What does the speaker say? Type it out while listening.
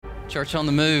Church on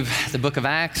the Move, the book of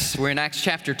Acts. We're in Acts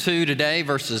chapter 2 today,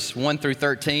 verses 1 through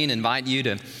 13. Invite you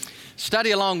to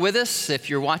study along with us. If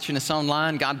you're watching us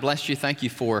online, God bless you. Thank you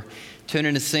for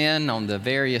tuning us in on the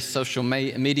various social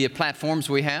media platforms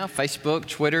we have, Facebook,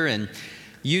 Twitter, and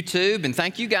YouTube. And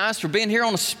thank you guys for being here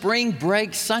on a spring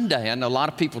break Sunday. I know a lot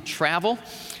of people travel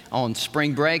on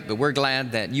spring break, but we're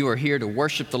glad that you are here to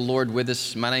worship the Lord with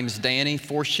us. My name is Danny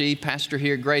Forshee, pastor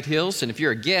here at Great Hills. And if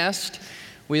you're a guest,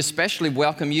 we especially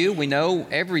welcome you. We know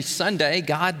every Sunday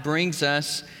God brings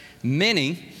us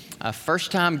many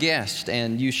first-time guests,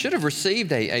 and you should have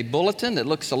received a bulletin that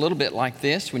looks a little bit like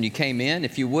this when you came in.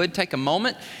 If you would, take a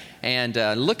moment and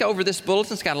look over this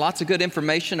bulletin. It's got lots of good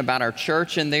information about our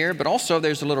church in there, but also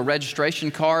there's a little registration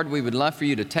card. We would love for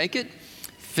you to take it,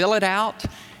 fill it out,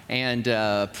 and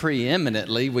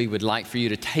preeminently, we would like for you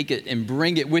to take it and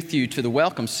bring it with you to the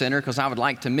Welcome Center, because I would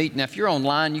like to meet. Now, if you're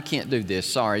online, you can't do this.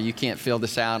 Sorry, you can't fill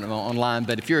this out online.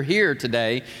 But if you're here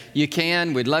today, you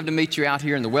can. We'd love to meet you out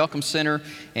here in the Welcome Center,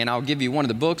 and I'll give you one of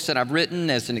the books that I've written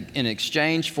as in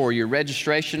exchange for your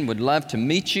registration. Would love to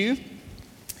meet you.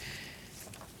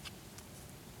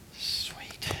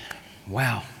 Sweet.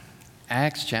 Wow.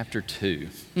 Acts chapter 2.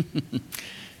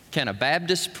 Can a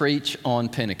Baptist preach on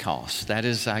Pentecost? That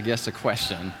is, I guess, a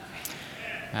question.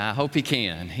 I hope he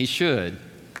can. He should.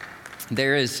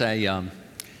 There is a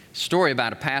story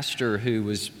about a pastor who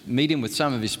was meeting with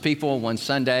some of his people one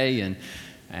Sunday,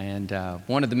 and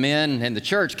one of the men in the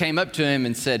church came up to him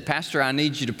and said, "Pastor, I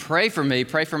need you to pray for me,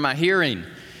 pray for my hearing."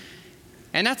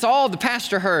 And that's all the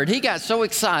pastor heard. He got so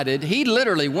excited, he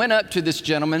literally went up to this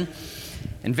gentleman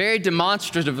and very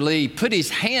demonstratively put his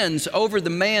hands over the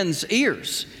man's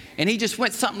ears. And he just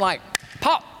went something like,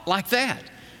 pop, like that.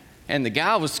 And the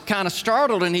guy was kind of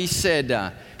startled, and he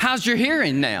said, "How's your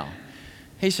hearing now?"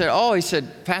 He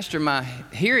said, "Pastor, my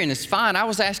hearing is fine. I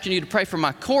was asking you to pray for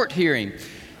my court hearing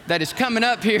that is coming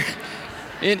up here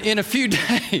in a few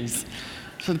days."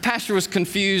 So the pastor was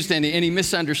confused, and he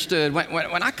misunderstood.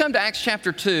 When I come to Acts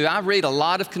chapter 2, I read a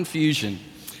lot of confusion.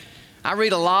 I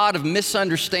read a lot of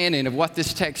misunderstanding of what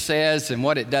this text says and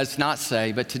what it does not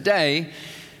say. But today,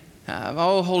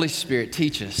 Holy Spirit,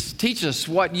 teach us. Teach us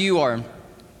what you want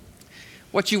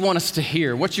us to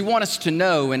hear, what you want us to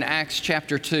know in Acts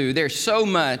chapter 2. There's so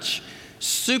much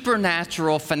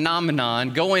supernatural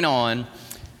phenomenon going on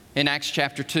in Acts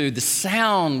chapter 2. The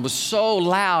sound was so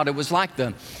loud, it was like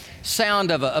the sound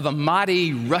of a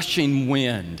mighty rushing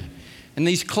wind. And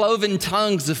these cloven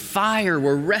tongues of fire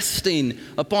were resting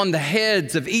upon the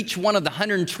heads of each one of the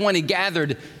 120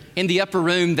 gathered in the upper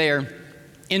room there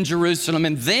in Jerusalem.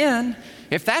 And then,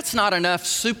 if that's not enough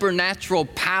supernatural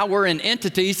power and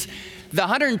entities, the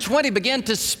 120 began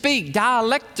to speak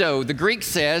dialecto, the Greek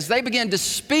says. They began to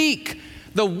speak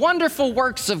the wonderful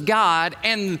works of God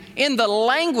and in the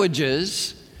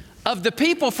languages of the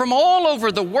people from all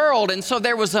over the world. And so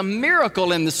there was a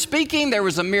miracle in the speaking, there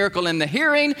was a miracle in the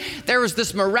hearing, there was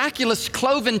this miraculous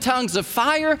cloven tongues of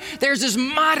fire, there's this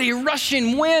mighty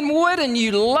rushing wind. Wouldn't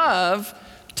you love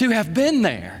to have been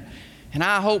there? And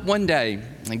I hope one day,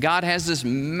 and God has this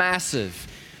massive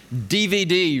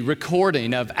DVD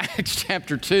recording of Acts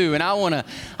chapter 2, and I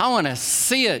want to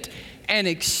see it and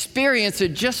experience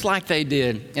it just like they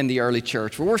did in the early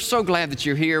church. Well, we're so glad that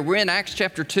you're here. We're in Acts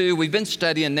chapter 2. We've been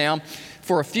studying now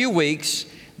for a few weeks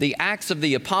the Acts of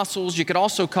the Apostles. You could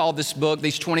also call this book,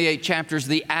 these 28 chapters,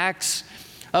 the Acts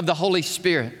of the Holy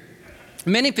Spirit.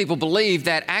 Many people believe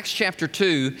that Acts chapter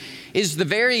 2 is the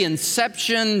very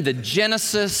inception, the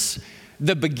genesis,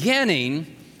 the beginning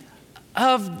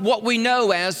of what we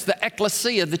know as the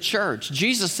ecclesia, the church.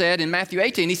 Jesus said in Matthew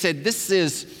 18, he said,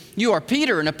 "You are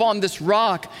Peter, and upon this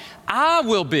rock I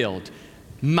will build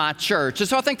my church." And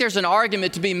so I think there's an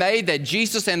argument to be made that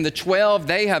Jesus and the 12,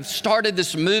 they have started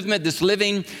this movement, this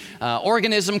living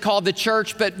organism called the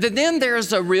church. But then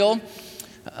there's a real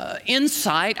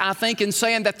insight, I think, in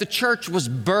saying that the church was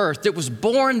birthed. It was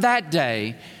born that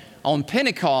day on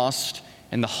Pentecost,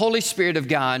 and the Holy Spirit of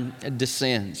God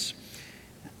descends.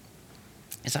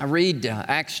 As I read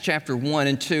Acts chapter 1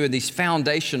 and 2 and these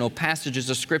foundational passages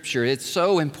of Scripture, it's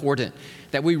so important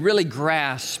that we really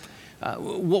grasp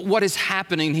what is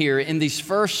happening here in this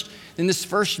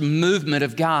first movement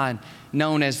of God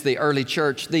known as the early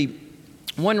church. The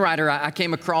one writer I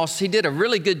came across, he did a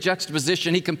really good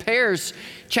juxtaposition. He compares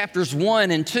chapters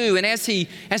 1 and 2, and as he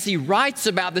writes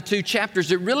about the two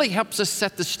chapters, it really helps us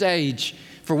set the stage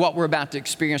for what we're about to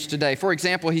experience today. For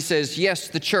example, he says, yes,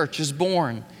 the church is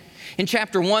born. In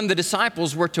chapter 1, the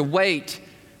disciples were to wait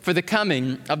for the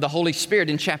coming of the Holy Spirit.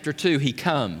 In chapter 2, he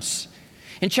comes.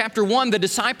 In chapter 1, the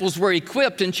disciples were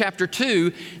equipped. In chapter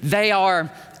 2, they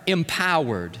are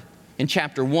empowered. In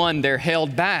chapter 1, they're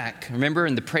held back. Remember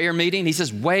in the prayer meeting, he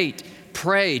says, wait,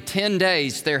 pray 10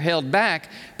 days. They're held back.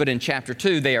 But in chapter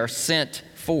 2, they are sent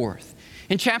forth.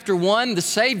 In chapter 1, the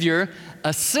Savior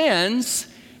ascends.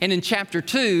 And in chapter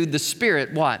 2, the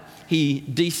Spirit, what? He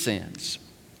descends.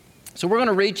 So we're going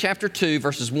to read chapter 2,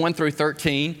 verses 1 through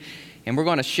 13. And we're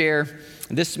going to share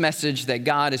this message that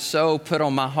God has so put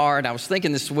on my heart. I was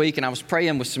thinking this week, and I was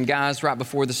praying with some guys right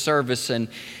before the service, and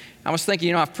I was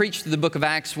thinking, I've preached through the book of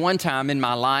Acts one time in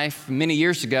my life many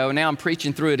years ago, and now I'm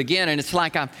preaching through it again, and it's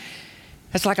like I'm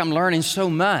learning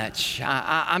so much.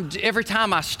 Every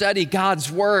time I study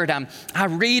God's Word, I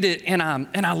read it, and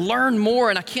I learn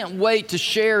more, and I can't wait to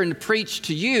share and to preach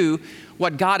to you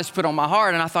what God has put on my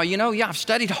heart. And I thought, I've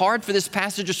studied hard for this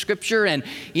passage of Scripture, and,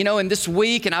 in this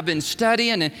week, and I've been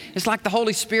studying, and it's like the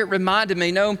Holy Spirit reminded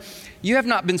me, no, you have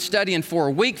not been studying for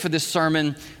a week for this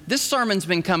sermon. This sermon's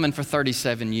been coming for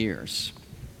 37 years.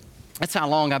 That's how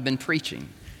long I've been preaching.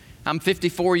 I'm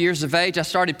 54 years of age. I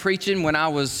started preaching when I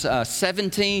was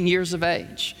 17 years of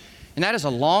age. And that is a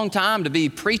long time to be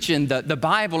preaching the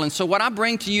Bible. And so what I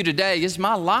bring to you today is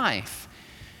my life.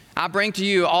 I bring to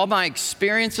you all my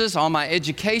experiences, all my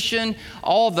education,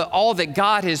 all that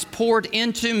God has poured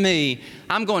into me.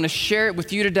 I'm going to share it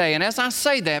with you today. And as I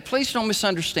say that, please don't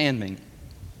misunderstand me.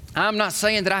 I'm not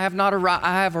saying that I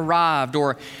have arrived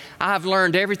or I have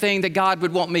learned everything that God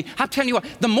would want me. I'm telling you what,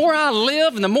 the more I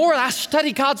live and the more I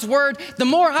study God's Word, the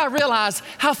more I realize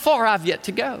how far I've yet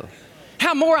to go.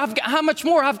 How much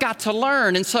more I've got to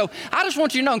learn. And so I just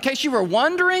want you to know, in case you were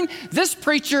wondering, this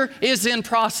preacher is in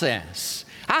process.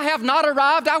 I have not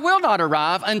arrived. I will not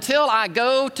arrive until I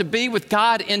go to be with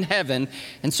God in heaven.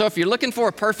 And so if you're looking for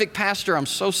a perfect pastor, I'm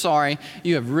so sorry.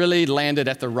 You have really landed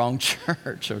at the wrong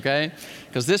church, okay?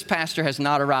 Because this pastor has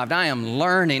not arrived. I am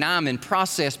learning. I'm in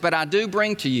process. But I do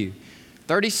bring to you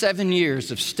 37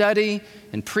 years of study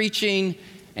and preaching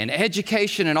and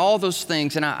education and all those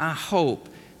things. And I hope,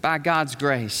 by God's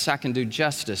grace, I can do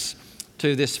justice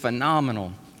to this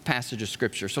phenomenal passage of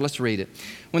Scripture. So let's read it.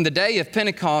 When the day of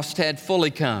Pentecost had fully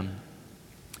come,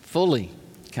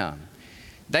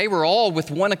 they were all with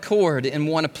one accord in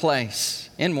one place.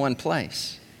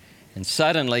 And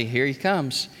suddenly, here he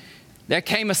comes, there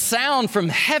came a sound from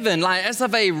heaven like as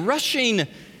of a rushing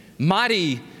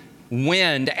mighty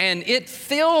wind, and it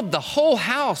filled the whole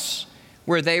house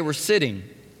where they were sitting.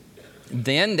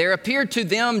 Then there appeared to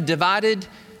them divided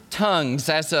tongues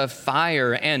as of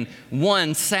fire, and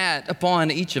one sat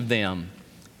upon each of them.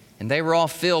 And they were all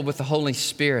filled with the Holy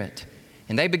Spirit.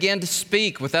 And they began to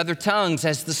speak with other tongues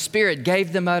as the Spirit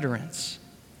gave them utterance.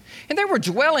 And there were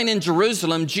dwelling in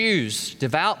Jerusalem Jews,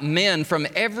 devout men from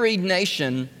every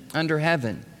nation under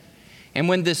heaven. And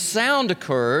when this sound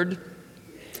occurred,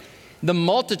 the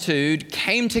multitude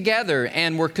came together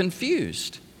and were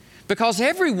confused, because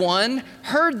everyone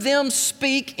heard them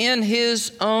speak in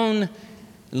his own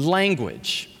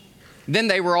language. Then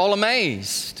they were all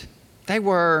amazed. They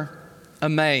were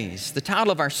amazed. The title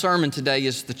of our sermon today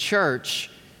is The Church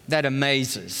That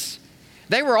Amazes.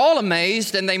 They were all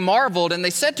amazed, and they marveled, and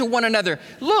they said to one another,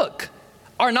 "Look,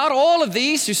 are not all of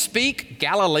these who speak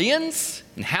Galileans?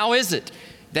 And how is it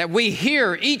that we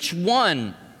hear each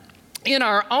one in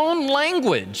our own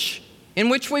language in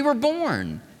which we were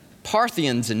born?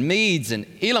 Parthians and Medes and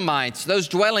Elamites, those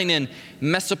dwelling in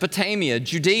Mesopotamia,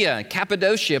 Judea,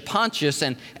 Cappadocia, Pontus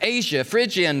and Asia,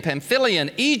 Phrygia and Pamphylia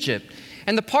and Egypt,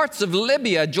 and the parts of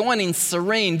Libya joining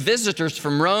Cyrene, visitors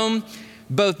from Rome,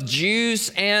 both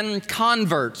Jews and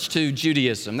converts to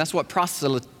Judaism." That's what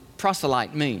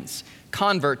proselyte means,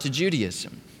 convert to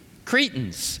Judaism.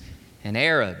 "Cretans and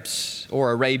Arabs,"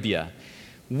 or Arabia.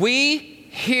 "We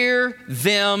hear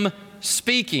them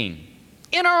speaking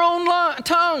in our own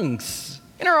tongues,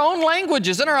 in our own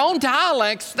languages, in our own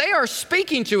dialects. They are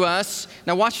speaking to us,"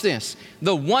 now watch this,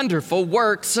 "the wonderful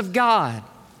works of God."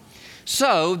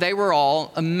 So they were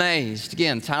all amazed.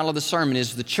 Again, the title of the sermon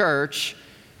is The Church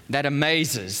That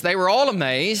Amazes. They were all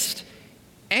amazed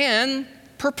and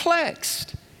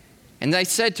perplexed. And they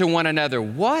said to one another,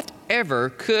 "Whatever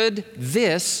could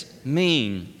this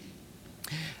mean?"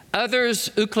 Others,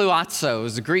 ukluazo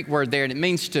is the Greek word there, and it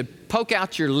means to poke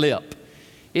out your lip.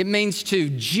 It means to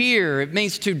jeer. It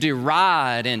means to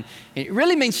deride. And it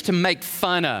really means to make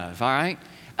fun of, all right?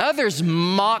 Others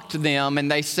mocked them, and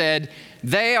they said,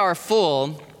 "They are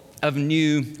full of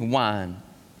new wine."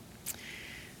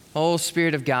 Oh,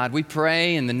 Spirit of God, we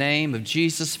pray in the name of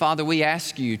Jesus. Father, we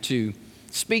ask you to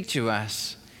speak to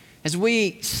us as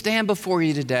we stand before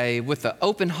you today with an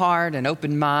open heart and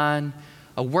open mind,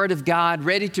 a word of God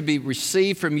ready to be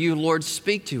received from you. Lord,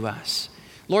 speak to us.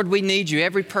 Lord, we need you.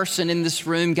 Every person in this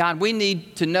room, God, we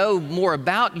need to know more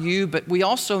about you, but we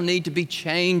also need to be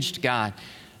changed, God,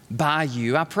 by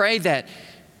you. I pray that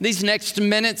these next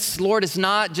minutes, Lord, is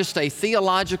not just a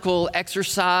theological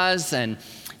exercise and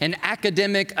an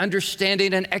academic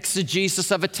understanding and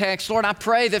exegesis of a text. Lord, I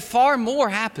pray that far more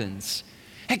happens.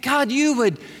 And God, you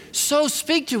would so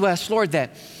speak to us, Lord,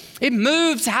 that it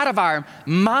moves out of our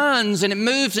minds and it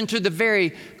moves into the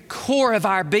very core of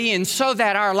our being so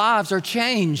that our lives are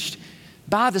changed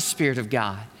by the Spirit of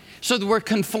God, so that we're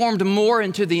conformed more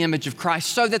into the image of Christ,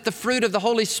 so that the fruit of the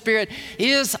Holy Spirit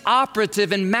is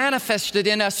operative and manifested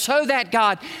in us, so that,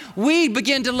 God, we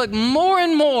begin to look more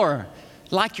and more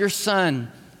like your Son,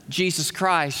 Jesus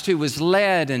Christ, who was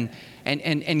led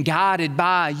and guided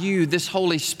by you, this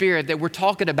Holy Spirit that we're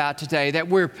talking about today, that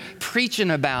we're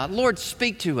preaching about. Lord,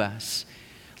 speak to us.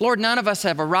 Lord, none of us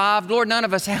have arrived. Lord, none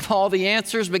of us have all the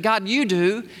answers, but God, you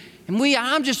do. And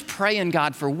I'm just praying,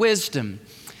 God, for wisdom.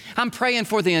 I'm praying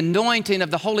for the anointing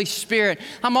of the Holy Spirit.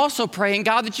 I'm also praying,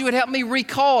 God, that you would help me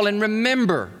recall and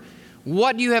remember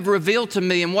what you have revealed to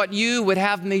me and what you would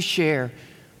have me share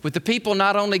with the people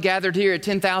not only gathered here at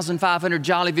 10,500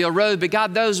 Jollyville Road, but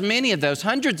God, many of those,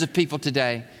 hundreds of people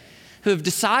today who have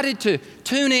decided to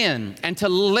tune in and to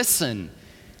listen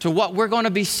to what we're going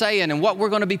to be saying and what we're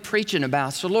going to be preaching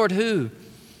about. So Lord, who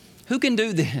can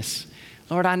do this?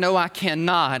 Lord, I know I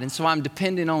cannot, and so I'm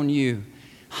depending on you.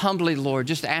 Humbly, Lord,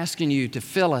 just asking you to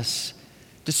fill us,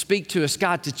 to speak to us,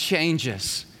 God, to change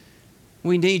us.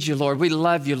 We need you, Lord. We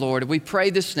love you, Lord. We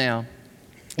pray this now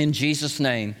in Jesus'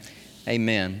 name.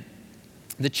 Amen.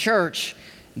 The church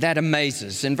that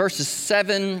amazes. In verses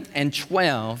 7 and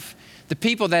 12, the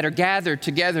people that are gathered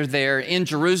together there in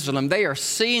Jerusalem, they are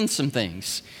seeing some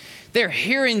things. They're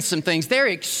hearing some things. They're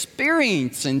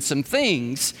experiencing some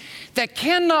things that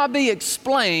cannot be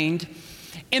explained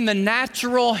in the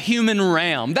natural human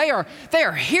realm. They are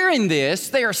hearing this,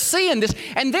 they are seeing this,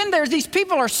 and then these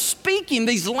people are speaking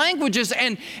these languages,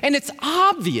 and it's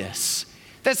obvious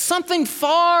that something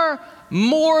far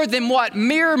more than what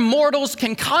mere mortals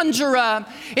can conjure up.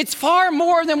 It's far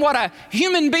more than what a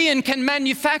human being can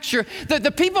manufacture.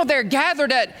 The people there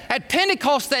gathered at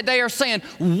Pentecost that day are saying,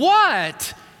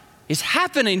 what is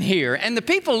happening here? And the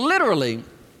people literally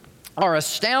are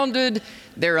astounded,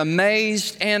 they're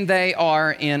amazed, and they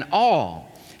are in awe.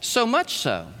 So much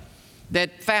so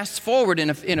that fast forward in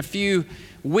a few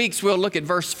weeks, we'll look at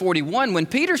verse 41 when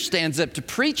Peter stands up to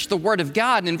preach the word of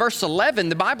God. And in verse 11,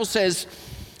 the Bible says,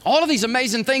 all of these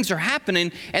amazing things are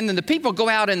happening, and then the people go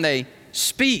out and they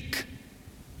speak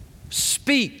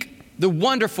the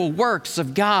wonderful works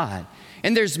of God.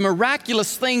 And there's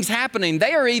miraculous things happening.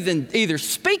 They are either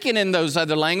speaking in those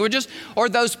other languages, or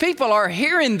those people are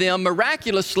hearing them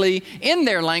miraculously in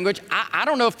their language. I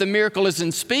don't know if the miracle is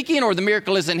in speaking or the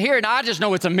miracle is in hearing. I just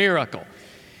know it's a miracle.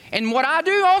 And what I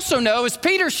do also know is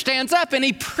Peter stands up and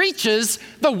he preaches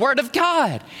the Word of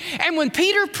God. And when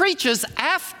Peter preaches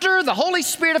after the Holy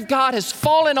Spirit of God has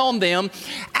fallen on them,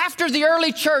 after the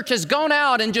early church has gone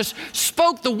out and just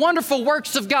spoke the wonderful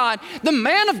works of God, the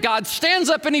man of God stands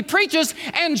up and he preaches,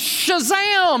 and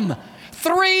shazam!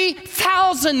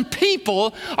 3,000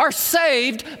 people are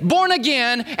saved, born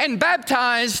again, and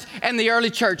baptized, and the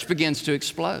early church begins to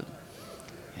explode.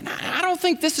 And I don't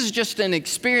think this is just an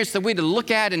experience that we to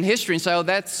look at in history and say, oh,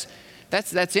 that's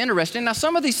interesting. Now,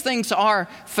 some of these things are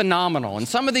phenomenal, and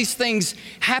some of these things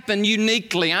happen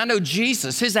uniquely. I know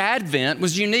Jesus, his advent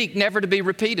was unique, never to be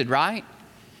repeated, right?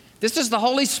 This is the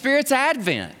Holy Spirit's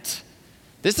advent.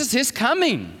 This is his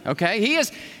coming, okay? He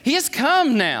has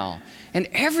come now, and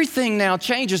everything now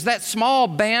changes. That small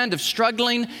band of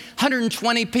struggling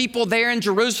 120 people there in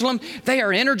Jerusalem, they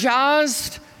are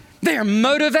energized, they are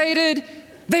motivated,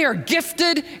 they are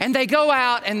gifted, and they go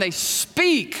out and they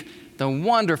speak the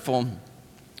wonderful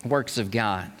works of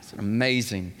God. It's an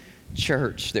amazing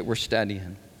church that we're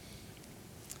studying.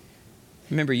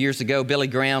 Remember years ago, Billy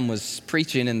Graham was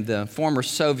preaching in the former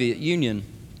Soviet Union.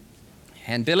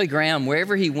 And Billy Graham,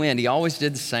 wherever he went, he always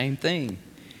did the same thing.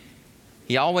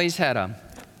 He always had a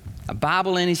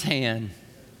Bible in his hand.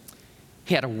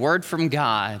 He had a word from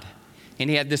God. And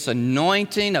he had this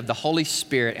anointing of the Holy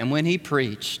Spirit. And when he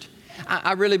preached,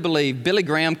 I really believe Billy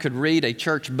Graham could read a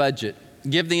church budget,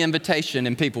 give the invitation,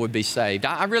 and people would be saved.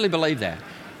 I really believe that.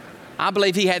 I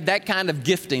believe he had that kind of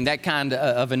gifting, that kind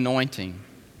of anointing.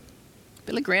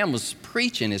 Billy Graham was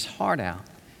preaching his heart out.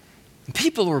 And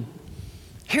people were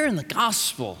hearing the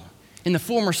gospel in the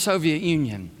former Soviet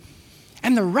Union.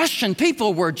 And the Russian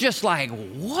people were just like,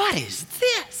 what is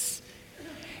this?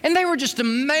 And they were just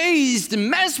amazed and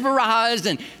mesmerized,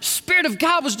 and Spirit of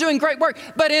God was doing great work.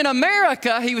 But in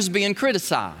America, he was being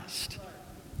criticized.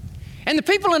 And the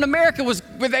people in America,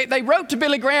 they wrote to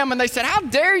Billy Graham and they said, how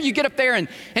dare you get up there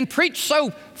and preach so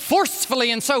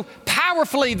forcefully and so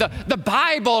powerfully the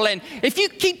Bible. And if you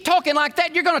keep talking like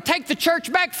that, you're going to take the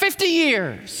church back 50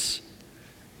 years.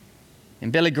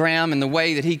 And Billy Graham, in the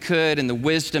way that he could and the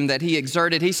wisdom that he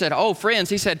exerted, he said, oh, friends,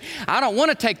 he said, I don't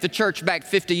want to take the church back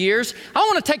 50 years. I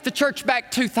want to take the church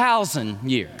back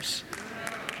 2,000 years.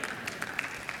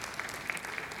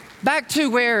 Back to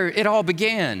where it all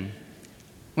began,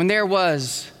 when there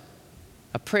was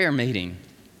a prayer meeting.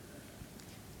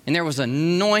 And there was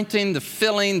anointing, the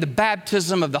filling, the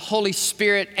baptism of the Holy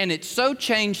Spirit, and it so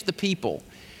changed the people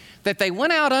that they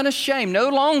went out unashamed, no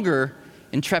longer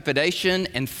in trepidation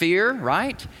and fear,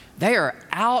 right? They are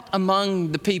out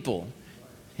among the people,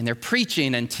 and they're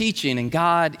preaching and teaching, and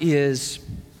God is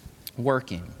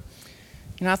working.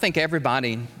 You know, I think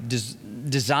everybody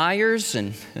desires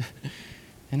and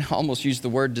I almost use the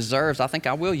word deserves. I think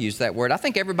I will use that word. I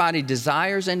think everybody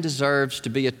desires and deserves to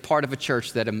be a part of a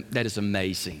church that is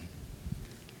amazing.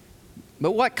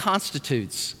 But what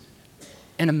constitutes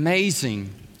an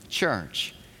amazing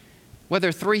church? Well, there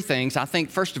are three things. I think,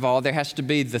 first of all, there has to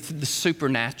be the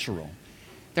supernatural.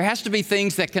 There has to be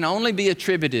things that can only be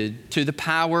attributed to the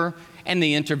power and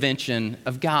the intervention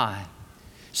of God.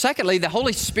 Secondly, the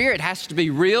Holy Spirit has to be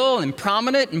real and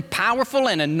prominent and powerful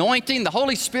and anointing. The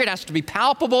Holy Spirit has to be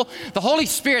palpable. The Holy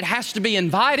Spirit has to be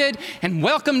invited and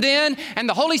welcomed in. And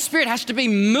the Holy Spirit has to be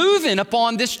moving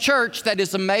upon this church that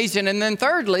is amazing. And then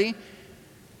thirdly,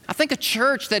 I think a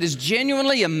church that is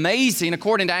genuinely amazing,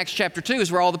 according to Acts chapter 2,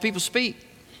 is where all the people speak.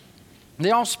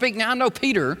 They all speak. Now, I know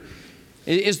Peter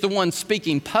is the one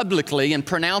speaking publicly and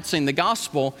pronouncing the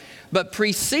gospel, but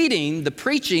preceding the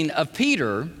preaching of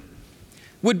Peter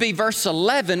would be verse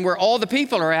 11, where all the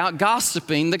people are out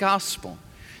gossiping the gospel.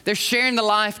 They're sharing the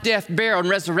life, death, burial, and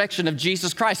resurrection of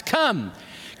Jesus Christ. Come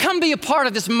be a part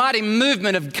of this mighty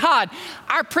movement of God.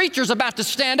 Our preacher's about to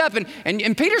stand up,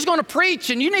 and Peter's going to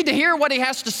preach, and you need to hear what he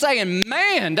has to say. And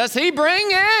man, does he bring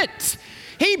it!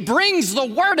 He brings the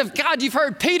word of God. You've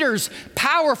heard Peter's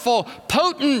powerful,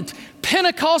 potent,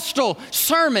 Pentecostal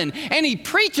sermon, and he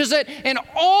preaches it, and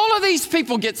all of these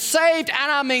people get saved,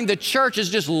 and I mean, the church is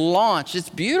just launched. It's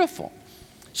beautiful.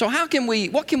 So what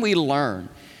can we learn?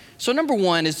 So number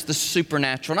one is the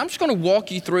supernatural, and I'm just going to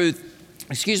walk you through,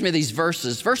 these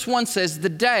verses. Verse 1 says, the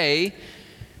day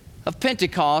of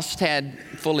Pentecost had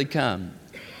fully come.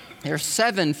 There are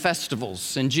 7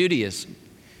 festivals in Judaism.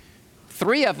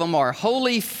 3 of them are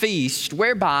holy feasts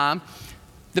whereby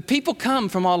the people come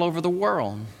from all over the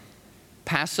world.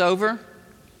 Passover,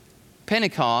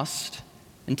 Pentecost,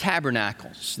 and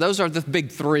Tabernacles. Those are the big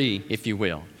 3, if you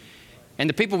will. And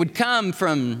the people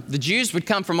the Jews would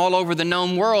come from all over the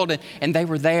known world, and they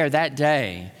were there that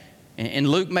day. And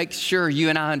Luke makes sure you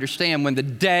and I understand when the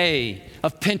day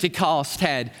of Pentecost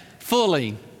had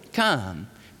fully come.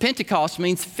 Pentecost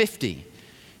means 50.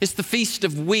 It's the Feast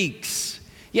of Weeks.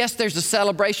 Yes, there's a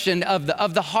celebration of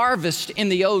the harvest in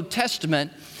the Old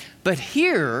Testament, but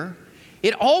here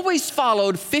it always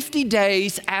followed 50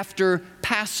 days after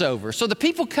Passover. So the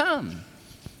people come,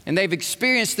 and they've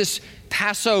experienced this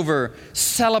Passover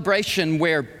celebration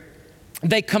where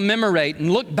they commemorate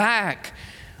and look back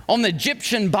on the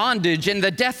Egyptian bondage, and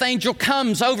the death angel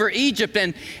comes over Egypt,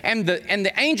 and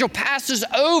the angel passes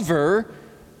over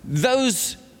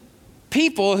those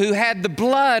people who had the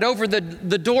blood over the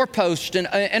doorpost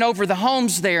and over the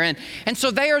homes there. And so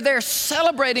they are there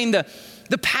celebrating the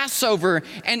Passover,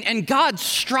 and God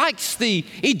strikes the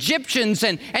Egyptians,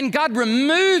 and God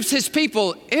removes his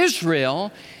people,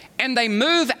 Israel, and they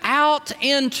move out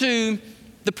into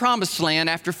the promised land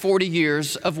after 40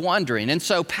 years of wandering. And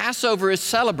so Passover is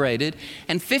celebrated,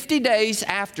 and 50 days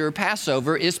after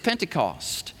Passover is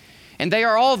Pentecost. And they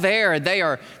are all there. They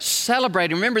are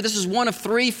celebrating. Remember, this is one of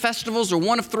 3 festivals or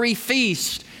one of 3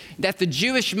 feasts that the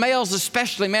Jewish males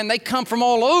especially, man, they come from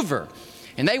all over.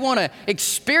 And they want to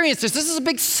experience this. This is a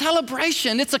big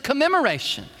celebration. It's a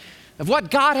commemoration of what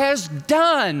God has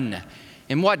done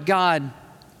and what God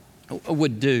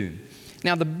would do.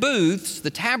 Now, the booths,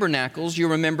 the tabernacles, you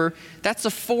remember, that's a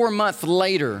 4-month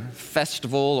later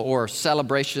festival or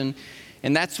celebration.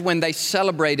 And that's when they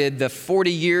celebrated the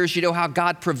 40 years, you know, how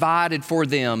God provided for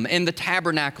them in the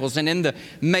tabernacles and in the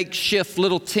makeshift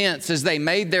little tents as they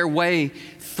made their way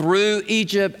through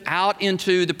Egypt out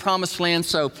into the promised land.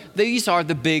 So these are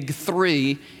the big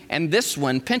 3. And this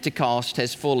one, Pentecost,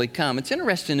 has fully come. It's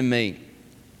interesting to me.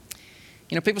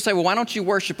 You know, people say, well, why don't you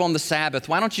worship on the Sabbath?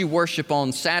 Why don't you worship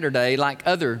on Saturday like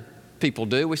other people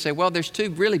do? We say, well, there's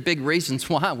 2 really big reasons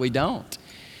why we don't.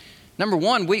 Number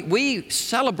one, we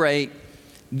celebrate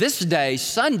this day,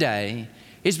 Sunday,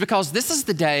 is because this is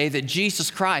the day that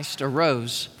Jesus Christ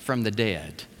arose from the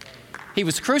dead. He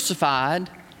was crucified.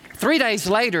 3 days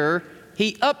later,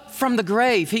 He up from the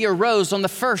grave. He arose on the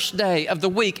first day of the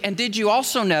week. And did you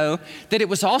also know that it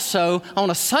was also on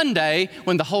a Sunday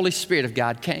when the Holy Spirit of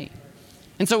God came?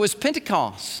 And so it was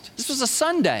Pentecost. This was a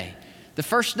Sunday, the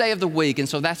first day of the week. And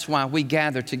so that's why we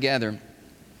gather together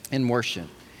in worship.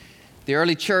 The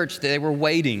early church, they were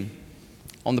waiting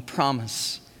on the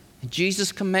promise. And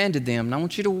Jesus commanded them, and I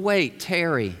want you to wait,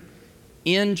 tarry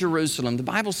in Jerusalem. The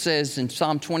Bible says in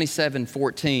Psalm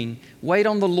 27:14, wait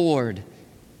on the Lord.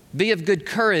 Be of good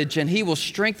courage, and He will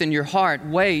strengthen your heart.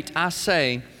 Wait, I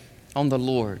say, on the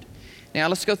Lord. Now,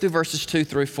 let's go through verses 2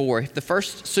 through 4. The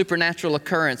first supernatural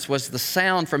occurrence was the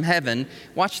sound from heaven.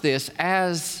 Watch this,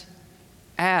 as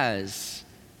a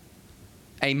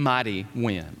mighty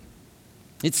wind.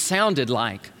 It sounded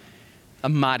like a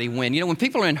mighty wind. You know, when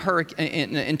people are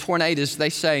in tornadoes, they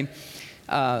say,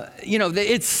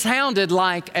 it sounded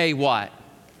like a what?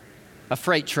 A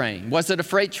freight train. Was it a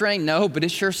freight train? No, but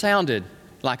it sure sounded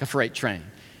like a freight train.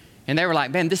 And they were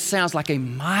like, man, this sounds like a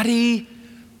mighty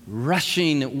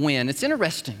rushing wind. It's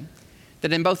interesting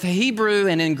that in both Hebrew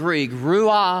and in Greek,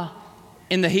 ruah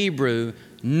in the Hebrew,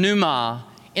 pneuma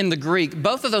in the Greek,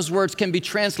 both of those words can be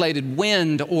translated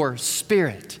wind or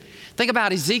spirit. Think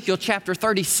about Ezekiel chapter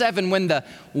 37 when the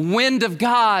wind of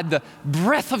God, the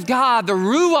breath of God, the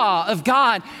ruah of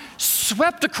God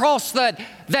swept across that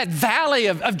valley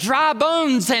of dry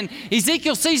bones. And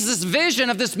Ezekiel sees this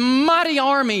vision of this mighty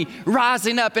army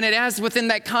rising up. And it has within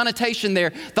that connotation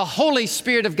there, the Holy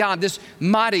Spirit of God, this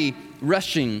mighty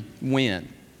rushing wind.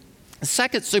 The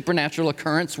second supernatural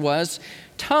occurrence was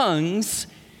tongues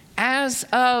as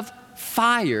of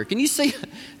fire. Can you see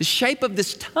the shape of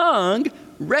this tongue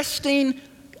resting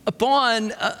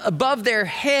above their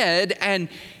head, and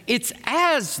it's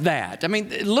as that. I mean,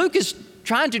 Luke is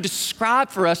trying to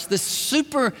describe for us this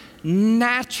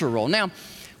supernatural. Now,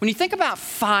 when you think about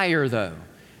fire, though,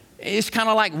 it's kind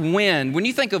of like wind. When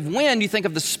you think of wind, you think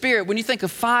of the Spirit. When you think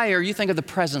of fire, you think of the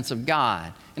presence of God.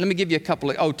 And let me give you a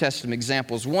couple of Old Testament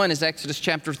examples. One is Exodus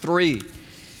chapter 3.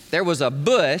 There was a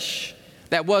bush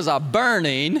that was a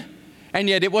burning, and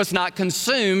yet it was not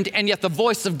consumed, and yet the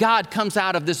voice of God comes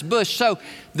out of this bush. So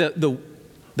the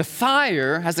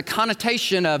fire has a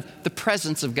connotation of the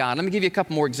presence of God. Let me give you a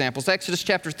couple more examples. Exodus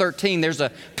chapter 13, there's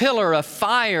a pillar of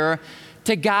fire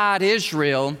to guide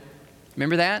Israel.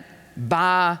 Remember that?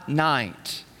 By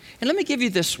night. And let me give you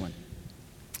this one.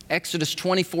 Exodus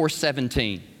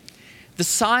 24:17. The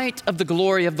sight of the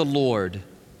glory of the Lord.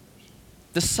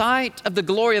 The sight of the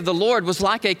glory of the Lord was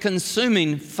like a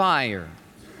consuming fire.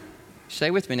 Say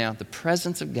with me now, the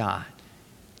presence of God,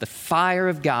 the fire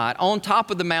of God on top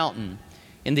of the mountain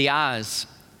in the eyes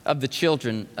of the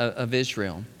children of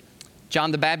Israel.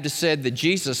 John the Baptist said that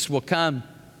Jesus will come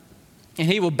and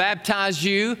He will baptize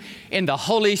you in the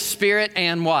Holy Spirit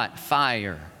and what?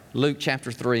 Fire. Luke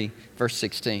chapter 3, verse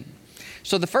 16.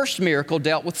 So the first miracle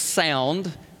dealt with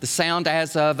sound, the sound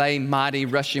as of a mighty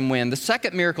rushing wind. The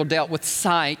second miracle dealt with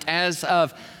sight as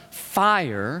of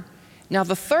fire. Now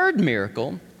the third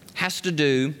miracle has to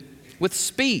do with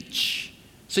speech.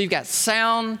 So you've got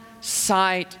sound,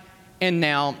 sight, and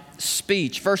now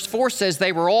speech. Verse 4 says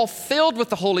they were all filled with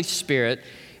the Holy Spirit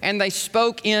and they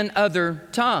spoke in other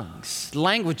tongues,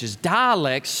 languages,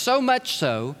 dialects, so much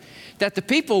so that the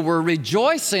people were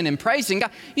rejoicing and praising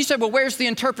God. You said, well, where's the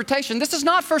interpretation? This is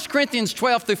not 1 Corinthians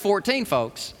 12 through 14,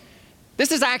 folks.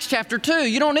 This is Acts chapter 2.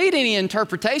 You don't need any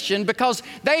interpretation because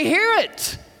they hear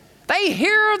it. They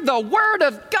hear the word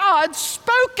of God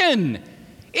spoken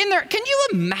in there. Can you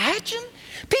imagine?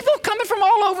 People coming from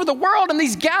all over the world, and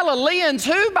these Galileans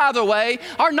who, by the way,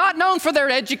 are not known for their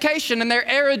education and their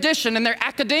erudition and their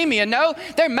academia. No,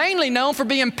 they're mainly known for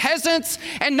being peasants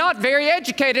and not very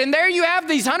educated. And there you have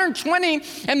these 120,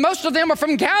 and most of them are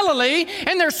from Galilee,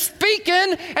 and they're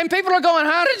speaking, and people are going,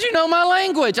 how did you know my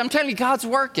language? I'm telling you, God's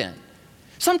working.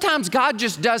 Sometimes God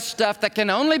just does stuff that can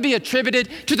only be attributed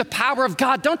to the power of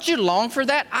God. Don't you long for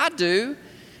that? I do.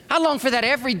 I long for that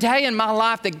every day in my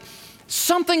life, that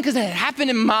something could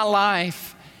happen in my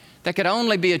life that could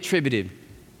only be attributed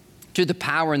to the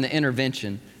power and the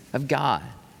intervention of God.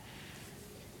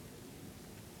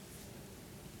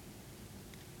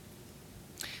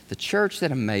 The church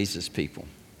that amazes people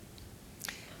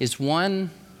is one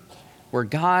where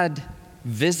God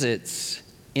visits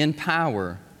in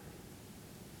power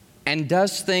and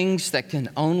does things that can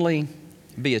only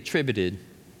be attributed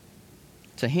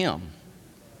to Him.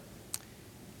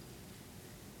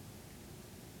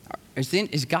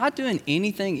 Is God doing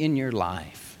anything in your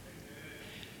life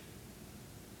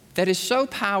that is so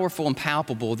powerful and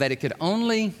palpable that it could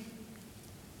only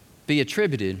be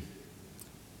attributed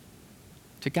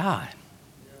to God.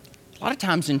 A lot of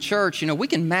times in church, we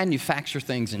can manufacture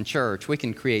things in church. We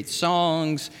can create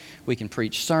songs, we can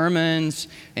preach sermons,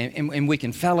 and we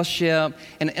can fellowship.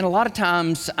 And a lot of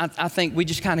times, I think we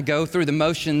just kind of go through the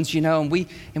motions, and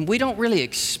we don't really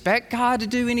expect God to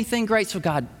do anything great, so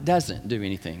God doesn't do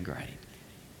anything great.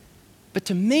 But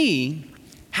to me,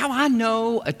 how I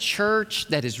know a church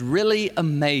that is really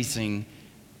amazing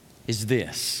is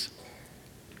this.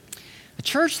 A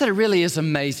church that really is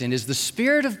amazing is the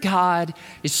Spirit of God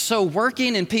is so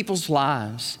working in people's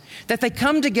lives that they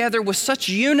come together with such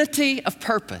unity of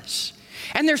purpose.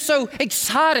 And they're so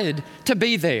excited to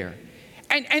be there.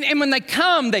 And when they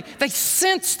come, they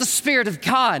sense the Spirit of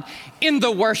God in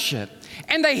the worship.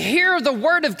 And they hear the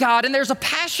Word of God, and there's a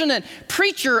passionate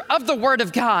preacher of the Word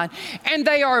of God, and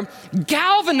they are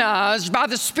galvanized by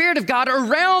the Spirit of God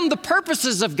around the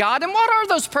purposes of God. And what are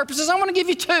those purposes? I want to give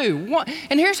you two.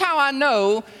 And here's how I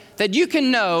know that you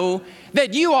can know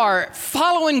that you are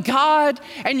following God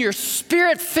and you're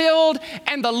Spirit-filled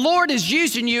and the Lord is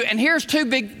using you. And here's two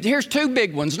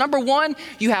big ones. Number one,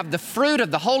 you have the fruit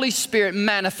of the Holy Spirit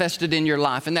manifested in your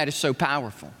life, and that is so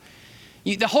powerful.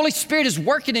 The Holy Spirit is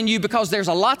working in you because there's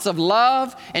lots of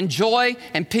love and joy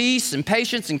and peace and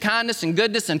patience and kindness and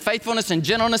goodness and faithfulness and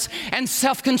gentleness and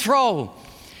self-control.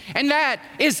 And that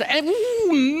is,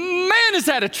 man, is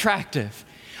that attractive.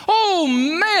 Oh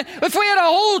man, if we had a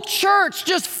whole church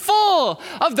just full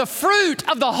of the fruit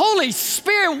of the Holy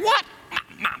Spirit,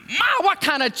 what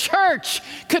kind of church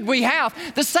could we have?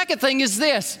 The second thing is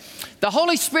this. The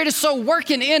Holy Spirit is so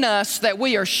working in us that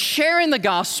we are sharing the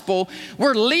gospel,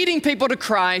 we're leading people to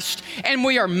Christ, and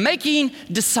we are making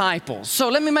disciples. So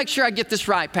let me make sure I get this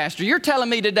right, Pastor. You're telling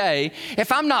me today,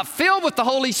 if I'm not filled with the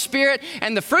Holy Spirit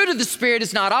and the fruit of the Spirit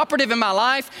is not operative in my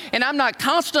life, and I'm not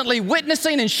constantly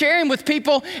witnessing and sharing with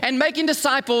people and making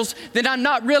disciples, then I'm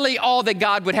not really all that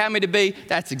God would have me to be.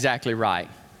 That's exactly right.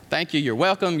 Thank you. You're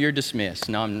welcome. You're dismissed.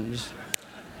 No,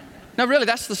 really,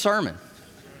 that's the sermon.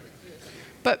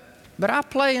 But I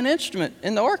play an instrument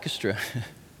in the orchestra.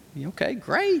 Okay,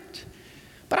 great.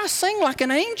 But I sing like an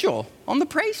angel on the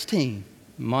praise team.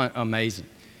 Amazing.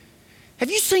 Have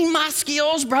you seen my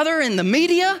skills, brother, in the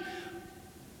media?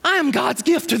 I am God's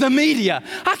gift to the media.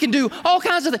 I can do all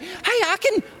kinds of things. Hey, I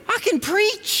can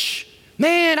preach.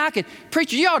 Man, I can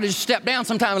preach. You ought to just step down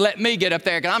sometime and let me get up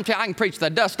there, because I can preach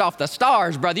the dust off the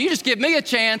stars, brother. You just give me a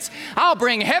chance. I'll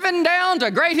bring heaven down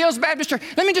to Great Hills Baptist Church.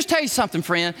 Let me just tell you something,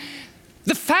 friend.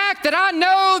 The fact that I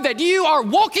know that you are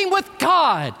walking with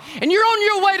God and you're on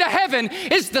your way to heaven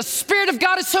is the Spirit of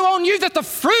God is so on you that the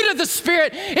fruit of the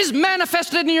Spirit is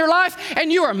manifested in your life,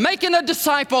 and you are making a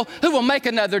disciple who will make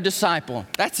another disciple.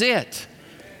 That's it.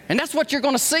 And that's what you're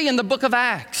going to see in the book of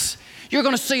Acts. You're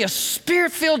going to see a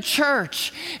Spirit-filled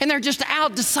church, and they're just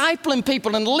out discipling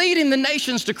people and leading the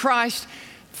nations to Christ.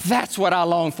 That's what I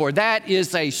long for. That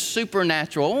is a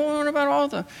supernatural. Oh, what about all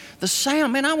the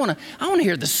sound? Man, I want to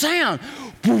hear the sound.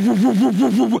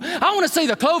 I want to see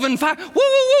the cloven fire. Woo, woo,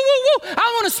 woo, woo, woo.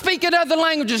 I want to speak in other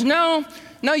languages. No,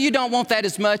 you don't want that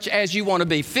as much as you want to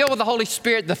be filled with the Holy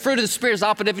Spirit. The fruit of the Spirit is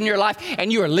operative in your life,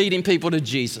 and you are leading people to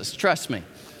Jesus. Trust me.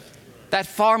 That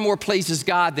far more pleases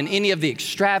God than any of the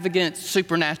extravagant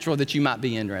supernatural that you might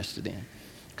be interested in,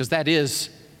 because that is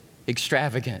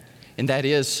extravagant. And that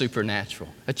is supernatural,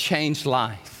 a changed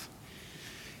life.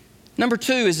 Number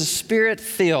two is a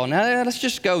Spirit-filled. Now, let's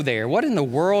just go there. What in the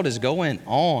world is going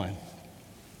on?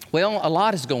 Well, a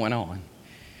lot is going on.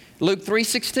 Luke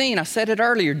 3:16, I said it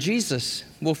earlier, Jesus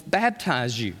will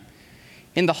baptize you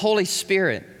in the Holy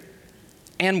Spirit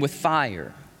and with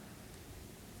fire.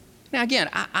 Now, again,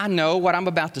 I know what I'm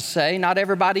about to say. Not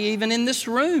everybody even in this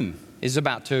room is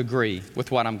about to agree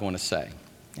with what I'm going to say.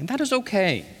 And that is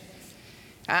okay.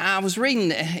 I was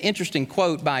reading an interesting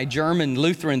quote by a German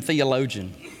Lutheran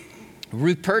theologian,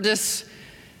 Rupertus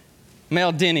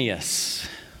Meldenius.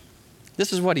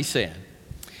 This is what he said.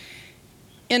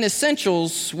 In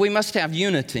essentials, we must have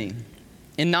unity.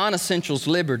 In non-essentials,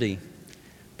 liberty.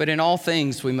 But in all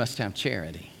things, we must have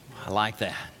charity. I like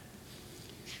that.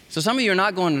 So some of you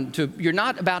you're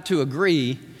not about to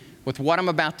agree with what I'm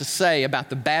about to say about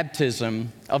the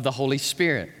baptism of the Holy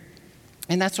Spirit.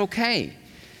 And that's okay,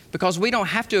 because we don't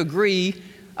have to agree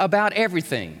about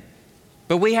everything.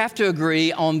 But we have to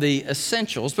agree on the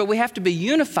essentials, but we have to be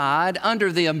unified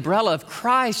under the umbrella of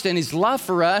Christ and His love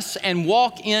for us, and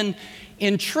walk in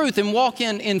truth, and walk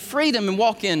in freedom, and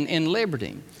walk in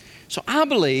liberty. So I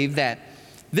believe that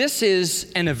this is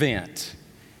an event.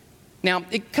 Now,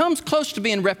 it comes close to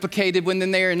being replicated when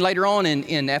then there, and later on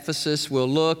in Ephesus, we'll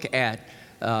look at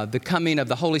the coming of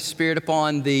the Holy Spirit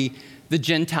upon the the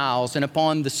Gentiles and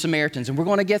upon the Samaritans. And we're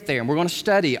going to get there, and we're going to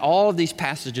study all of these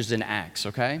passages in Acts,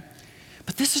 okay?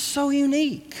 But this is so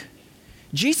unique.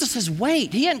 Jesus says,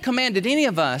 wait. He hadn't commanded any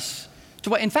of us to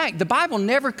wait. In fact, the Bible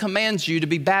never commands you to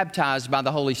be baptized by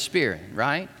the Holy Spirit,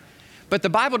 right? But the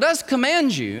Bible does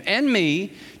command you and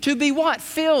me to be what?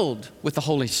 Filled with the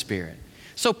Holy Spirit.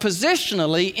 So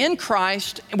positionally, in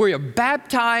Christ, we are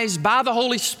baptized by the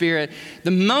Holy Spirit. The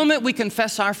moment we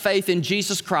confess our faith in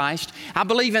Jesus Christ, I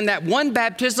believe in that one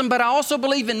baptism, but I also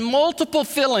believe in multiple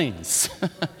fillings.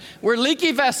 We're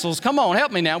leaky vessels. Come on,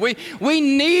 help me now. We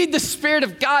need the Spirit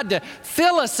of God to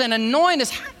fill us and anoint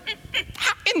us.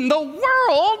 How in the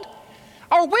world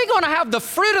are we going to have the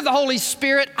fruit of the Holy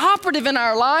Spirit operative in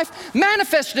our life,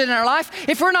 manifested in our life,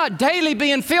 if we're not daily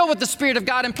being filled with the Spirit of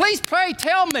God? And please pray,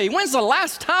 tell me, when's the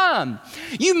last time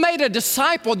you made a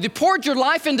disciple, you poured your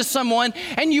life into someone,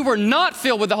 and you were not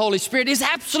filled with the Holy Spirit? It's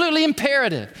absolutely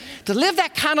imperative to live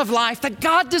that kind of life that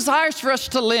God desires for us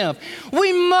to live.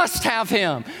 We must have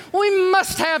Him. We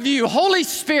must have you, Holy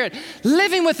Spirit,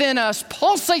 living within us,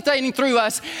 pulsating through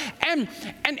us, and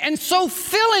so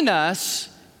filling us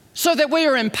so that we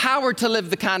are empowered to live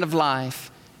the kind of life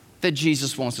that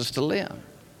Jesus wants us to live.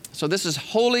 So this is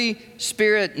Holy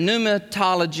Spirit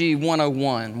Pneumatology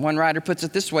 101. One writer puts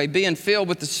it this way: being filled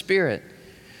with the Spirit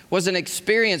was an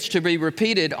experience to be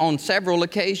repeated on several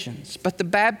occasions. But the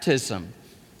baptism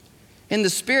in the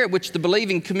Spirit, which the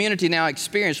believing community now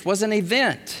experienced, was an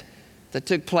event that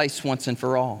took place once and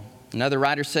for all. Another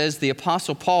writer says the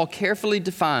Apostle Paul carefully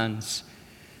defines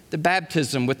the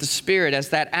baptism with the Spirit as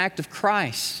that act of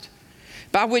Christ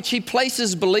by which He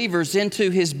places believers into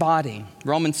His body.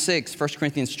 Romans 6, 1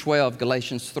 Corinthians 12,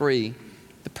 Galatians 3.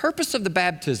 The purpose of the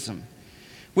baptism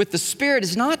with the Spirit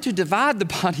is not to divide the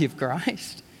body of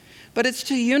Christ, but it's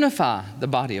to unify the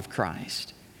body of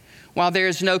Christ. While there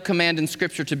is no command in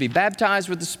Scripture to be baptized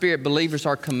with the Spirit, believers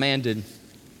are commanded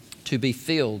to be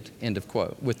filled, end of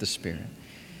quote, with the Spirit.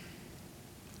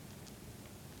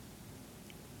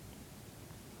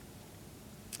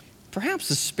 Perhaps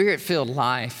the Spirit-filled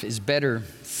life is better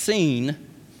seen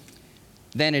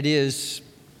than it is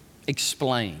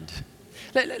explained.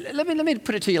 Let me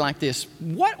put it to you like this.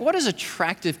 What is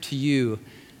attractive to you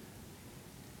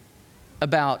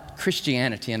about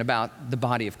Christianity and about the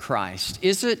body of Christ?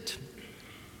 Is it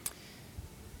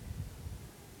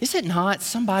not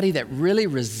somebody that really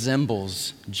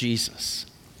resembles Jesus,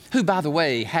 who, by the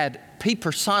way, he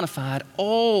personified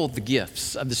all the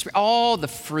gifts of the Spirit, all the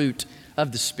fruit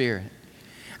of the Spirit?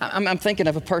 I'm thinking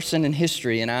of a person in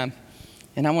history, and I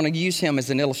want to use him as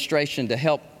an illustration to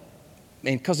help,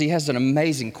 because he has an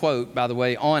amazing quote, by the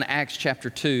way, on Acts chapter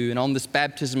 2 and on this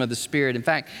baptism of the Spirit. In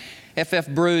fact, F.F.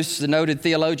 Bruce, the noted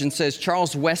theologian, says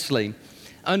Charles Wesley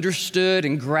understood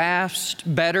and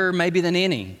grasped better maybe than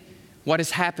any what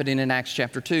is happening in Acts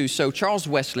chapter 2. So Charles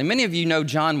Wesley, many of you know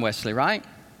John Wesley, right?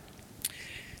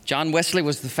 John Wesley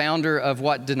was the founder of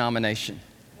what denomination?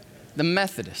 The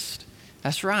Methodist.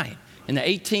 That's right. In the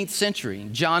 18th century,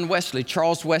 John Wesley,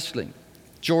 Charles Wesley,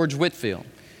 George Whitefield,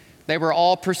 they were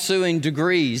all pursuing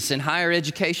degrees in higher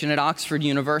education at Oxford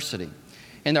University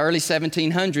in the early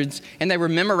 1700s, and they were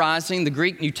memorizing the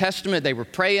Greek New Testament. They were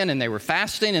praying and they were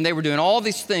fasting and they were doing all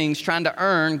these things trying to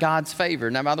earn God's favor.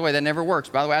 Now, by the way, that never works.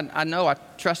 By the way, I know,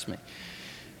 trust me.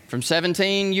 From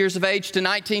 17 years of age to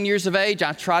 19 years of age,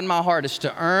 I tried my hardest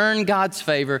to earn God's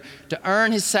favor, to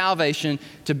earn His salvation,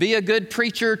 to be a good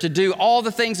preacher, to do all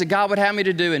the things that God would have me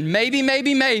to do. And maybe,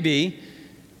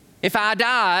 if I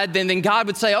died, then God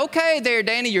would say, okay, there,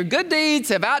 Danny, your good deeds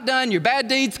have outdone your bad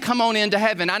deeds. Come on into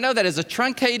heaven. I know that is a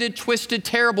truncated, twisted,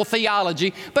 terrible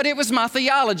theology, but it was my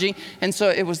theology, and so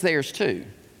it was theirs too.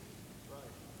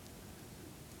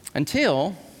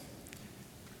 Until,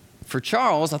 for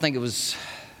Charles, I think it was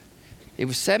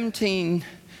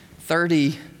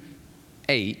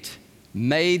 1738,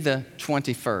 May the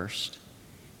 21st,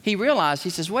 he realized,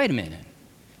 he says, wait a minute,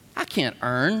 I can't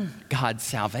earn God's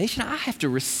salvation. I have to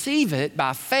receive it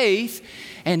by faith.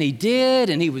 And he did,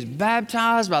 and he was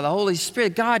baptized by the Holy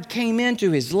Spirit. God came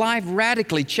into his life,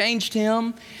 radically changed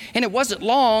him. And it wasn't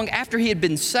long after he had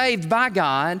been saved by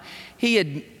God,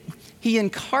 he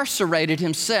incarcerated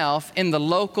himself in the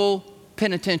local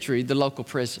penitentiary, the local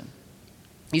prison.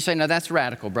 You say, no, that's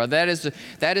radical, brother.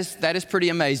 That is pretty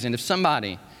amazing. If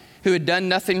somebody who had done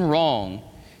nothing wrong,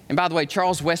 and by the way,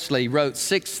 Charles Wesley wrote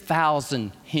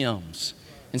 6,000 hymns.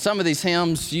 And some of these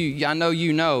hymns, I know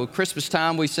you know, Christmas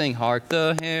time we sing, hark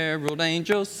the herald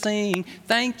angels sing,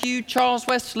 thank you, Charles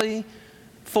Wesley,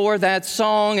 for that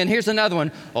song. And here's another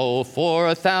one, oh, for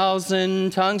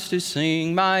 1,000 tongues to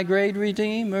sing my great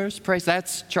Redeemer's praise.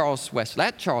 That's Charles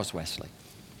Wesley.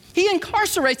 He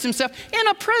incarcerates himself in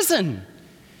a prison.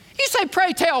 You say,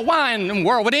 pray tell, why in the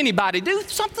world would anybody do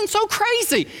something so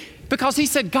crazy? Because he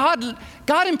said, God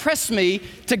impressed me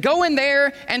to go in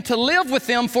there and to live with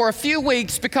them for a few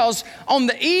weeks, because on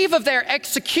the eve of their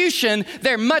execution,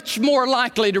 they're much more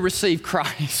likely to receive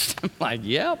Christ. I'm like,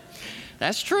 yep,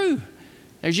 that's true.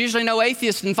 There's usually no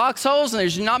atheists in foxholes, and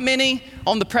there's not many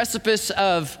on the precipice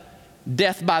of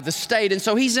death by the state. And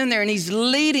so he's in there and he's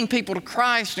leading people to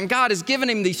Christ, and God has given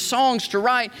him these songs to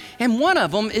write. And one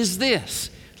of them is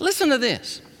this. Listen to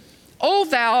this. O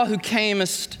thou who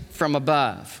camest from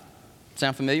above.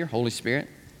 Sound familiar? Holy Spirit.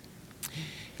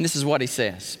 And this is what he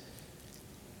says.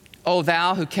 O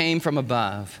thou who came from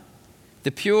above,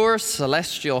 the pure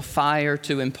celestial fire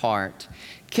to impart,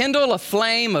 kindle a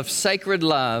flame of sacred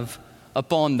love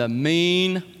upon the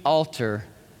mean altar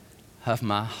of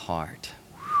my heart.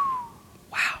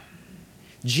 Wow.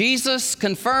 Jesus,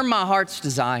 confirm my heart's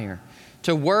desire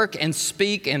to work and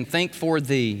speak and think for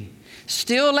thee.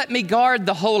 Still let me guard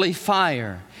the holy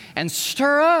fire and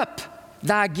stir up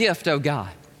thy gift, O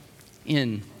God,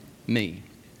 in me.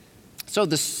 So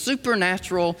the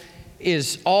supernatural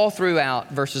is all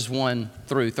throughout verses 1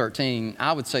 through 13.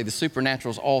 I would say the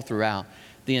supernatural is all throughout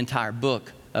the entire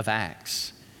book of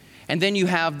Acts. And then you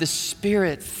have the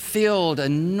Spirit-filled,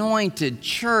 anointed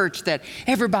church that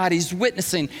everybody's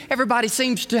witnessing. Everybody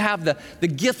seems to have the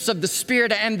gifts of the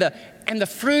Spirit and the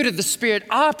fruit of the Spirit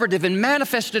operative and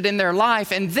manifested in their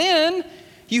life. And then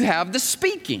you have the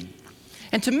speaking.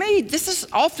 And to me, this is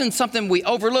often something we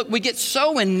overlook. We get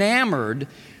so enamored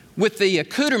with the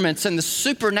accoutrements and the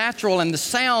supernatural and the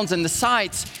sounds and the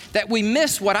sights that we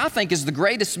miss what I think is the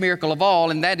greatest miracle of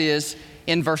all, and that is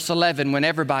in verse 11 when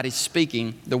everybody's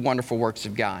speaking the wonderful works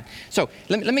of God. So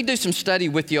let me do some study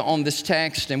with you on this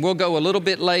text, and we'll go a little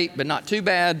bit late, but not too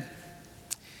bad.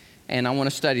 And I want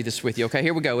to study this with you. Okay,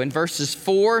 here we go. In verses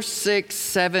 4, 6,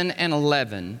 7, and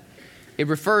 11, it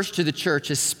refers to the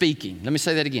church as speaking. Let me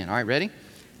say that again. All right, ready?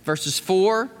 Verses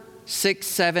 4, 6,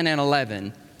 7, and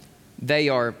 11, they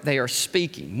are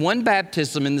speaking. One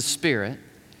baptism in the Spirit,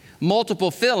 multiple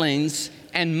fillings,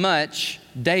 and much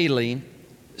daily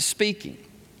speaking.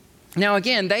 Now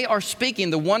again, they are speaking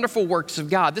the wonderful works of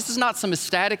God. This is not some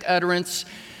ecstatic utterance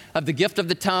of the gift of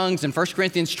the tongues in 1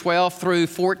 Corinthians 12 through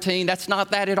 14. That's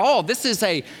not that at all. This is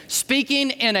a speaking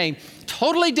in a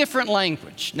totally different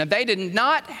language. Now they did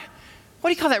not, what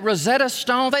do you call that, Rosetta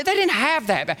Stone? They didn't have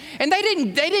that. And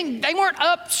they weren't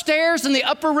upstairs in the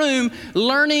upper room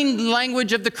learning the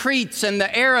language of the Cretes and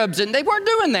the Arabs. And they weren't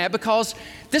doing that because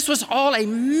this was all a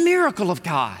miracle of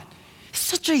God.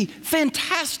 Such a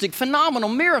fantastic, phenomenal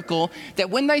miracle that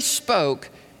when they spoke,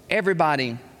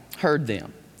 everybody heard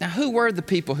them. Now, who were the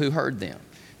people who heard them?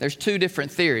 There's two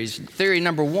different theories. Theory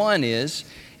number one is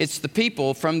it's the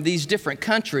people from these different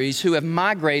countries who have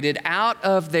migrated out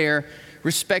of their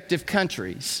respective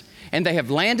countries, and they have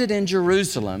landed in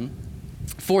Jerusalem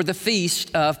for the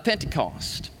feast of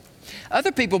Pentecost.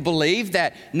 Other people believe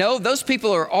that, no, those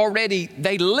people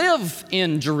they live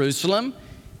in Jerusalem,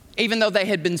 even though they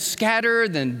had been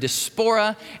scattered and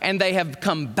diaspora, and they have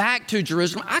come back to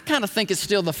Jerusalem. I kind of think it's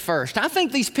still the first. I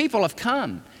think these people have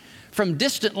come from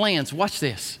distant lands. Watch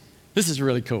this. This is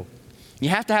really cool. You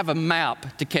have to have a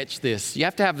map to catch this. You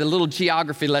have to have the little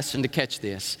geography lesson to catch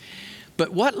this.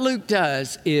 But what Luke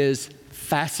does is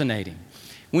fascinating.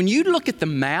 When you look at the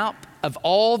map of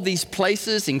all these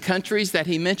places and countries that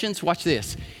he mentions, watch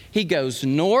this. He goes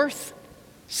north,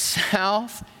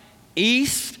 south,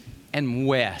 east, and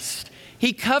west.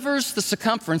 He covers the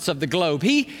circumference of the globe.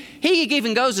 He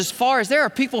even goes as far as there are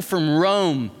people from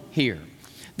Rome here.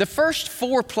 The first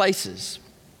four places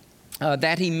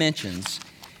that he mentions,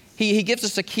 he gives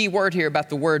us a key word here about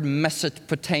the word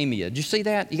Mesopotamia. Did you see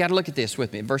that? You got to look at this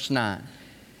with me, verse 9.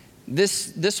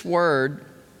 This word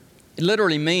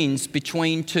literally means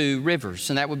between two rivers,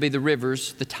 and that would be the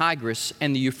rivers, the Tigris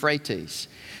and the Euphrates.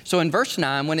 So in verse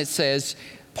 9, when it says,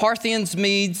 Parthians,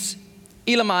 Medes,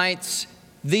 Elamites,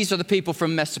 these are the people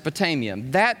from Mesopotamia.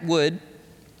 That would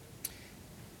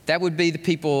be the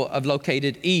people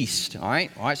located east. All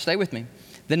right, stay with me.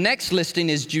 The next listing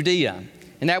is Judea,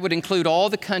 and that would include all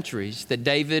the countries that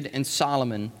David and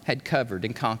Solomon had covered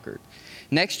and conquered.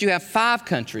 Next, you have 5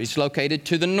 countries located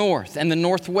to the north and the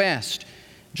northwest.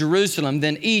 Jerusalem,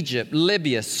 then Egypt,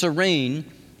 Libya, Cyrene,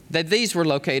 that these were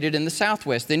located in the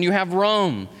southwest. Then you have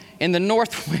Rome in the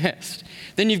northwest.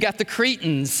 Then you've got the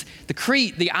Cretans,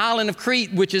 the island of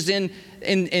Crete, which is in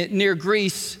near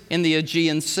Greece in the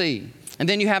Aegean Sea. And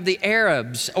then you have the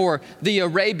Arabs or the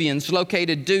Arabians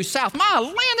located due south. My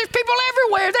land, there's people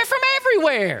everywhere. They're from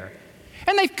everywhere.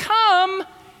 And they've come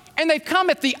And they've come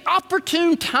at the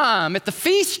opportune time, at the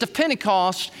Feast of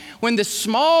Pentecost, when this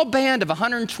small band of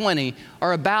 120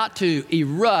 are about to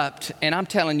erupt. And I'm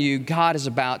telling you, God is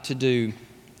about to do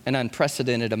an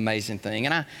unprecedented, amazing thing.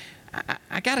 And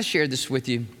I got to share this with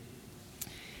you.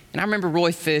 And I remember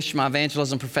Roy Fish, my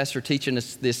evangelism professor, teaching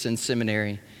us this in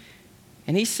seminary.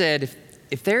 And he said,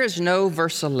 if there is no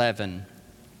verse 11,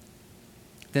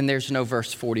 then there's no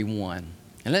verse 41.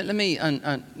 And let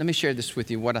me share this with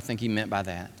you, what I think he meant by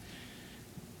that.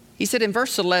 He said in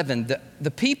verse 11,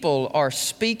 the people are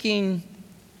speaking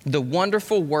the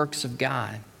wonderful works of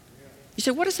God. You say,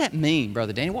 what does that mean,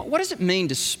 Brother Danny? What does it mean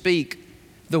to speak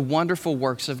the wonderful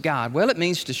works of God? Well, it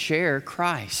means to share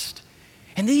Christ.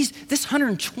 And this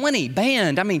 120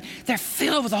 band, I mean, they're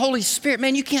filled with the Holy Spirit.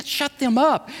 Man, you can't shut them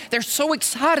up. They're so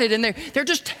excited, and they're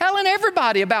just telling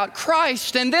everybody about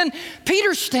Christ. And then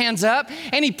Peter stands up,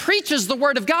 and he preaches the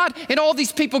Word of God, and all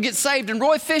these people get saved. And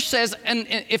Roy Fish says, and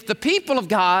if the people of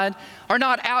God are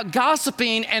not out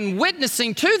gossiping and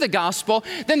witnessing to the gospel,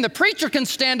 then the preacher can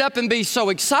stand up and be so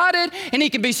excited, and he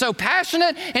can be so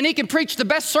passionate, and he can preach the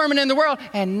best sermon in the world,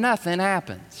 and nothing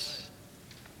happens.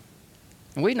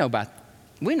 And we know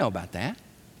about that.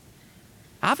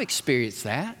 I've experienced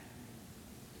that.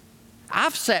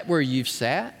 I've sat where you've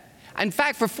sat. In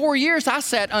fact, for 4 years, I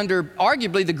sat under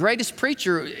arguably the greatest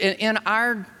preacher in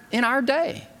our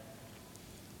day.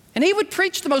 And he would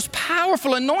preach the most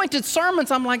powerful, anointed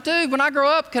sermons. I'm like, dude, when I grow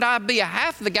up, could I be a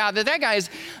half of the guy? That guy is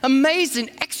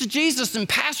amazing, exegesis and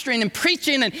pastoring and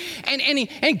preaching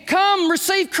and come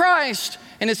receive Christ.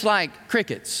 And it's like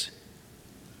crickets.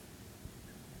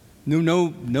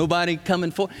 Nobody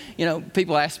coming for. You know,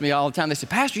 people ask me all the time, they say,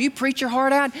 Pastor, you preach your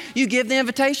heart out, you give the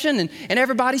invitation, and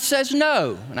everybody says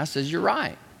no. And I says, you're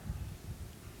right.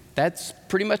 That's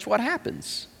pretty much what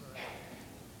happens.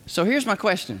 So here's my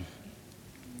question.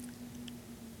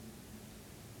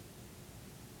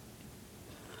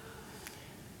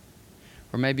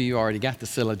 Or maybe you already got the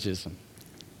syllogism.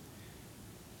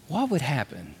 What would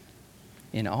happen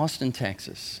in Austin,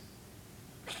 Texas,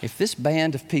 if this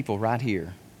band of people right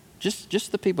here,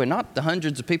 just the people, not the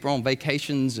hundreds of people on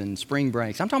vacations and spring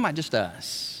breaks. I'm talking about just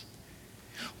us.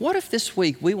 What if this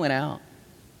week we went out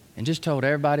and just told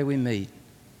everybody we meet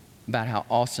about how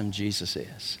awesome Jesus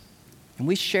is? And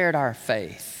we shared our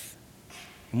faith.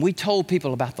 And we told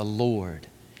people about the Lord.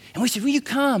 And we said, will you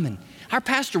come? And our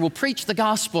pastor will preach the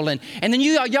gospel. And then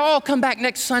y'all come back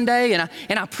next Sunday and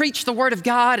I preach the word of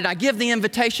God and I give the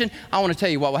invitation. I want to tell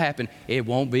you what will happen. It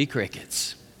won't be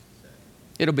crickets.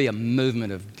 It'll be a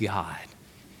movement of God.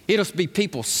 It'll be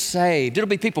people saved. It'll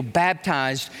be people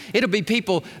baptized. It'll be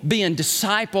people being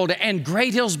discipled. And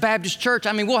Great Hills Baptist Church,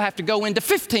 I mean, we'll have to go into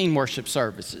 15 worship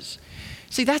services.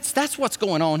 See, that's what's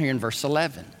going on here in verse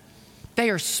 11. They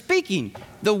are speaking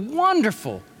the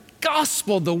wonderful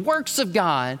gospel, the works of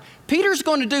God. Peter's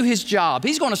going to do his job.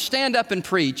 He's going to stand up and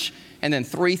preach, and then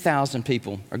 3,000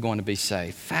 people are going to be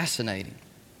saved. Fascinating.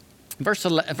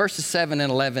 Verses 7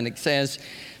 and 11, it says,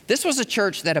 this was a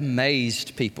church that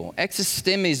amazed people.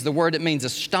 Existemi is the word that means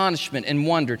astonishment and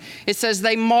wonder. It says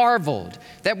they marveled.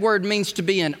 That word means to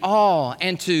be in awe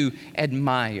and to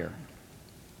admire.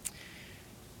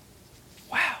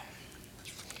 Wow.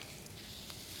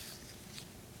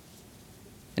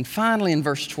 And finally in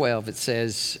verse 12 it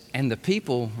says, and the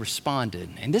people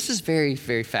responded. And this is very,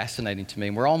 very fascinating to me.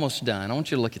 We're almost done. I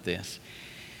want you to look at this.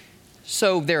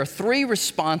 So there are 3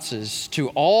 responses to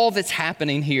all that's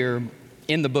happening here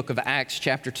in the book of Acts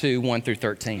chapter 2, 1 through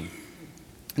 13.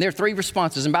 There are 3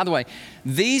 responses. And by the way,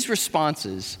 these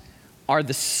responses are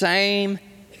the same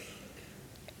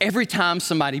every time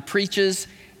somebody preaches,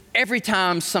 every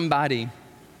time somebody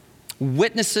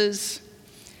witnesses.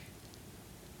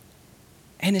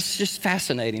 And it's just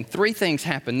fascinating. 3 things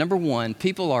happen. Number 1,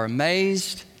 people are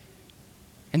amazed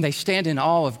and they stand in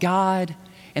awe of God.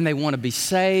 And they want to be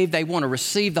saved. They want to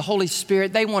receive the Holy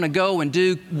Spirit. They want to go and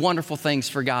do wonderful things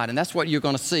for God. And that's what you're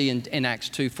going to see in Acts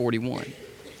 2:41.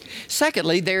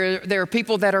 Secondly, there are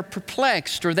people that are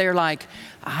perplexed, or they're like,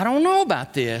 I don't know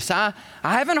about this. I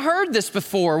haven't heard this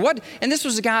before. What? And this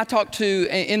was a guy I talked to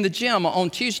in the gym on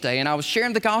Tuesday, and I was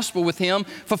sharing the gospel with him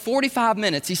for 45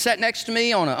 minutes. He sat next to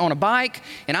me on a bike,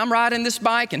 and I'm riding this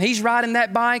bike, and he's riding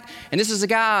that bike. And this is a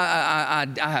guy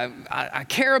I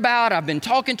care about, I've been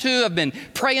talking to, I've been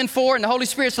praying for, and the Holy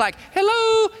Spirit's like,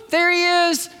 hello, there he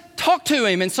is, talk to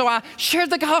him. And so I shared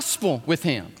the gospel with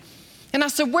him. And I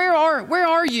said, where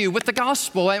are you with the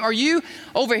gospel? Are you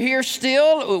over here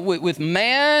still with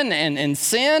man and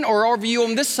sin, or are you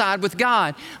on this side with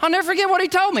God? I'll never forget what he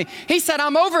told me. He said,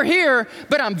 I'm over here,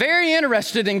 but I'm very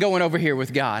interested in going over here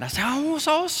with God. I said, oh, that's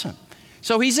awesome.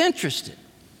 So he's interested.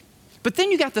 But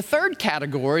then you got the third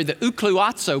category, the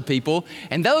ukluazzo people,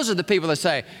 and those are the people that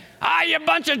say, you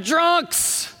bunch of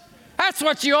drunks. That's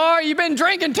what you are. You've been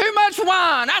drinking too much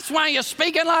wine. That's why you're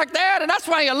speaking like that, and that's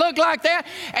why you look like that.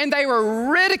 And they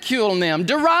were ridiculing them,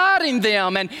 deriding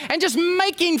them, and just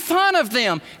making fun of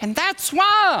them. And that's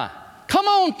why, come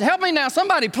on, help me now.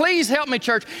 Somebody please help me,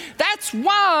 church. That's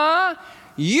why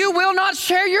you will not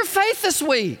share your faith this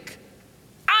week.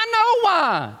 I know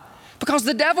why. Because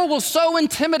the devil will so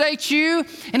intimidate you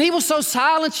and he will so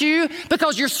silence you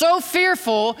because you're so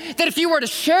fearful that if you were to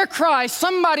share Christ,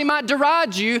 somebody might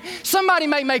deride you, somebody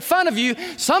may make fun of you,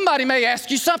 somebody may ask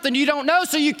you something you don't know,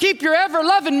 so you keep your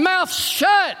ever-loving mouth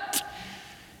shut.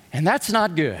 And that's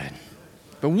not good.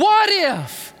 But what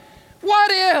if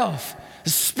the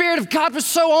Spirit of God was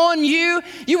so on you,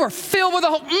 you were filled with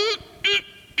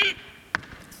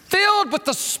filled with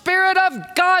the Spirit of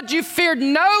God, you feared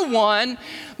no one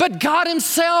but God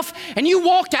himself, and you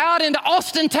walked out into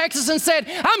Austin, Texas and said,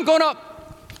 I'm going to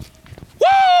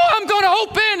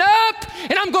open up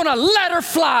and I'm going to let her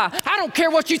fly. I don't care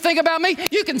what you think about me.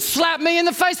 You can slap me in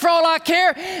the face for all I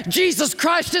care. Jesus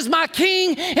Christ is my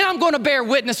King, and I'm going to bear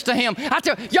witness to him. I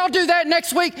tell you, y'all do that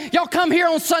next week. Y'all come here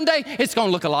on Sunday. It's going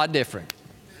to look a lot different.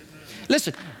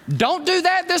 Listen, don't do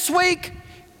that this week.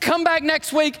 Come back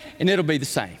next week, and it'll be the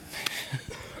same.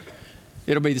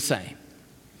 It'll be the same.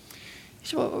 He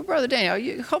said, well, Brother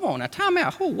Daniel, come on now, time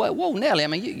out. Whoa, Nellie, I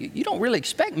mean, you don't really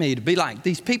expect me to be like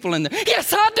these people in the...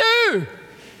 Yes, I do.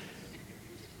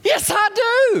 Yes,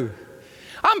 I do.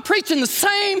 I'm preaching the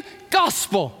same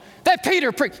gospel that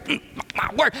Peter preached. My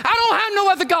word, I don't have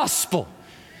no other gospel.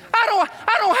 I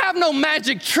don't have no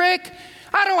magic trick.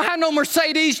 I don't have no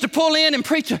Mercedes to pull in and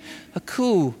preach a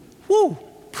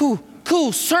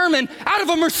cool sermon out of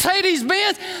a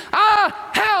Mercedes-Benz. I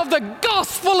have the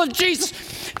gospel of Jesus.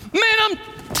 Man, I'm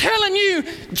telling you,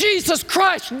 Jesus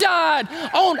Christ died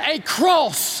on a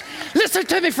cross. Listen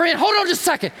to me, friend. Hold on just a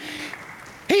second.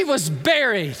 He was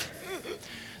buried.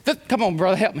 Come on,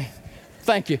 brother, help me.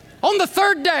 Thank you. On the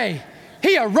third day,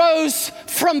 he arose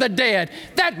from the dead.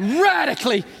 That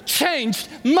radically changed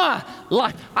my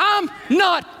life. I'm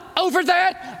not over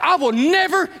that. I will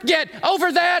never get over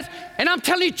that. And I'm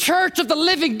telling you, church of the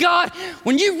living God,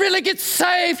 when you really get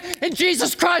saved and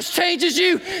Jesus Christ changes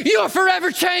you, you are forever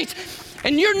changed.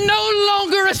 And you're no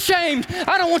longer ashamed.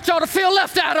 I don't want y'all to feel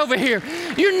left out over here.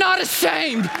 You're not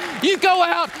ashamed. You go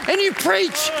out and you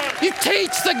preach. You teach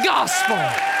the gospel.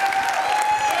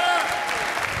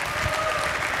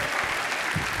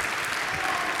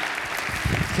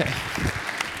 Okay.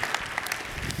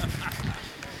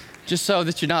 Just so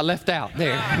that you're not left out.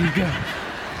 There you go.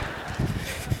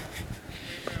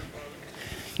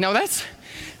 Now that's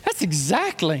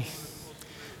exactly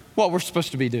what we're supposed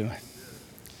to be doing.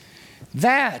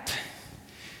 That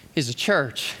is a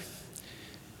church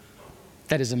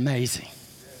that is amazing.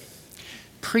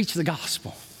 Preach the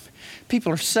gospel.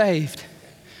 People are saved.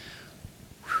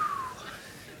 Whew.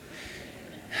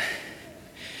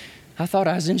 I thought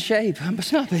I was in shape. I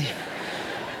must not be.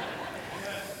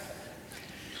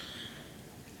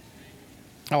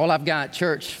 All I've got,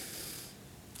 church,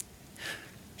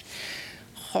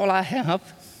 all I have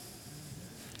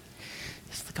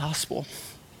is the gospel.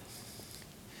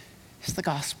 It's the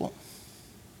gospel.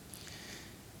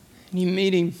 And you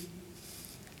meet him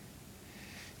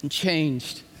and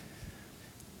changed.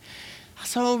 I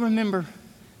so remember.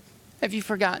 Have you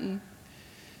forgotten?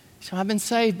 So I've been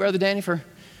saved, Brother Danny, for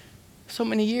so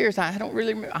many years. I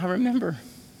remember.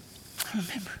 I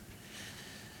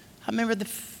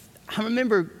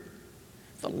remember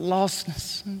the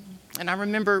lostness, and I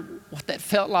remember what that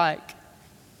felt like.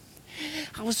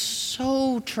 I was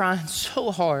so trying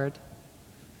so hard.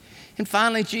 And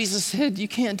finally, Jesus said, you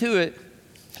can't do it.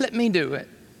 Let me do it.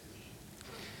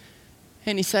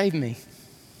 And he saved me.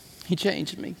 He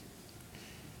changed me.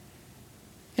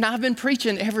 And I've been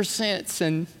preaching ever since.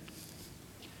 And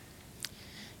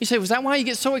you say, was that why you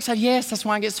get so excited? Yes, that's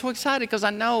why I get so excited, because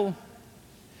I know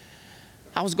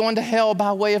I was going to hell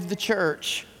by way of the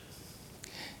church.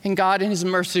 And God in his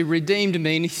mercy redeemed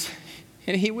me,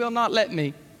 and he will not let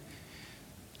me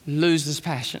lose this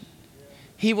passion.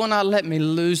 He will not let me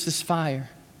lose this fire.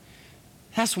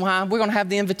 That's why we're going to have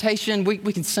the invitation. We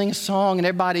can sing a song, and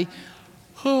everybody,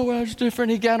 oh, well, that was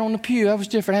different. He got on the pew. That was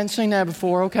different. I hadn't seen that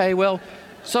before. Okay, well,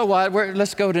 so what?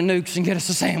 Let's go to Nukes and get us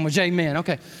a sandwich. Amen.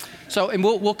 Okay. So, and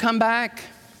we'll come back.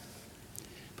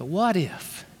 But what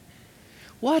if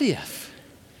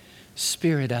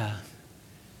Spirit of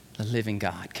the living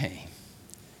God came?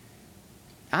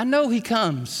 I know he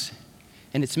comes,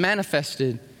 and it's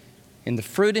manifested in the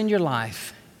fruit in your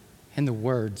life and the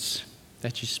words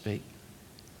that you speak.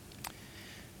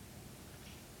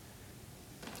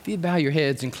 If you bow your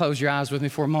heads and close your eyes with me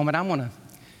for a moment, I want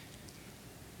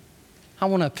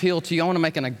to appeal to you. I want to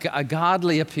make a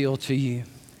godly appeal to you.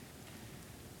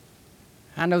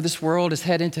 I know this world is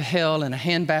heading to hell in a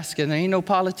handbasket. There ain't no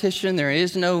politician.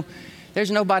 There's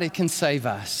nobody can save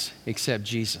us except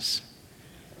Jesus.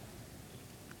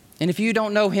 And if you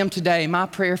don't know him today, my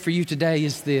prayer for you today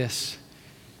is this.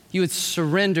 You would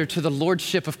surrender to the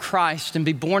lordship of Christ and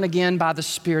be born again by the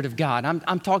Spirit of God.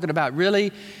 I'm talking about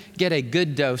really get a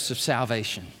good dose of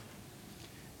salvation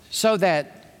so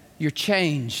that you're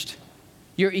changed.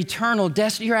 Your eternal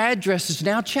destiny, your address is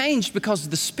now changed because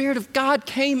the Spirit of God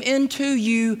came into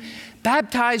you,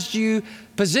 baptized you,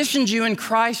 positioned you in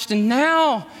Christ, and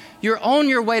now you're on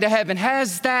your way to heaven.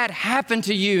 Has that happened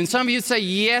to you? And some of you say,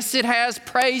 yes, it has.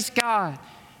 Praise God.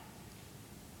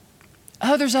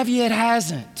 Others of you, it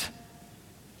hasn't.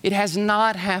 It has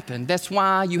not happened. That's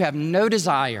why you have no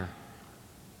desire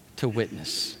to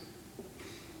witness.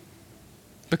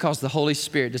 Because the Holy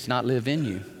Spirit does not live in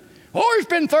you. Oh, it's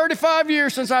been 35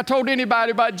 years since I told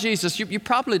anybody about Jesus. You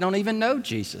probably don't even know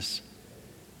Jesus.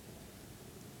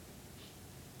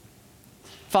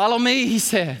 Follow me, he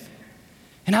said,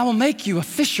 and I will make you a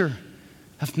fisher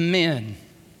of men.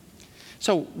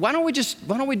 So why don't we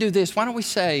do this? Why don't we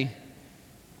say,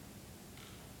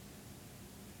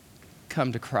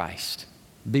 come to Christ,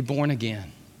 be born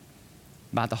again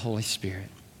by the Holy Spirit.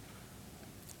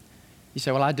 You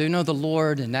say, well, I do know the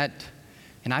Lord, and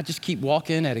I just keep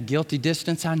walking at a guilty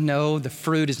distance. I know the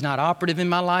fruit is not operative in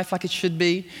my life like it should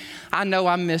be. I know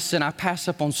I miss and I pass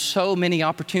up on so many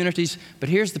opportunities. But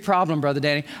here's the problem, Brother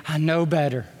Danny. I know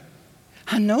better.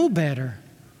 I know better.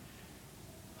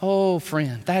 Oh,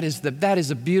 friend, that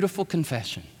is a beautiful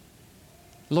confession.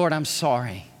 Lord, I'm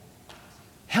sorry.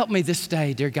 Help me this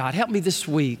day, dear God. Help me this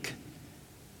week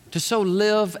to so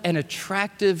live an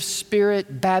attractive,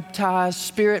 Spirit-baptized,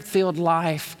 Spirit-filled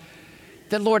life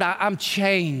that, Lord, I'm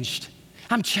changed.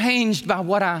 I'm changed by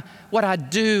what I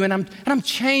do, and I'm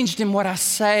changed in what I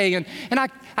say. And I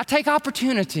take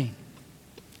opportunity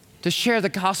to share the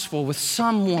gospel with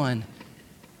someone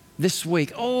this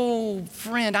week. Oh,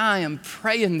 friend, I am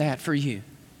praying that for you.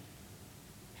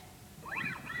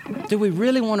 Do we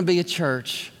really want to be a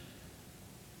church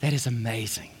that is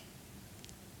amazing?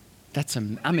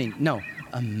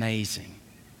 Amazing.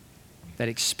 That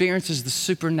experiences the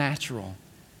supernatural.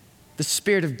 The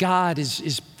Spirit of God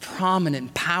is prominent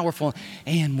and powerful,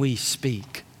 and we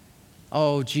speak.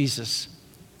 Oh, Jesus,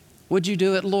 would you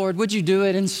do it, Lord? Would you do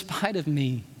it in spite of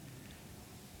me?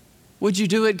 Would you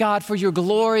do it, God, for your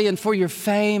glory and for your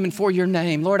fame and for your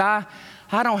name? Lord, I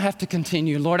don't have to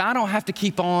continue. Lord, I don't have to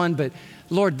keep on, but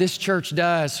Lord, this church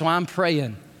does. So I'm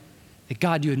praying that,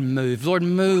 God, you would move. Lord,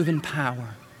 move in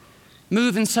power.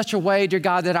 Move in such a way, dear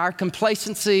God, that our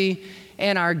complacency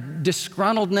and our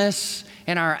disgruntledness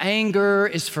and our anger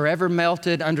is forever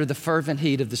melted under the fervent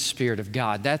heat of the Spirit of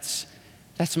God. That's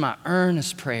my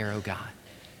earnest prayer, oh God.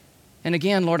 And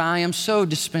again, Lord, I am so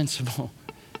dispensable,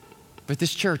 but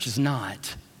this church is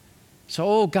not. So,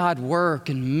 oh God, work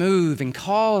and move and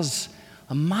cause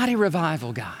a mighty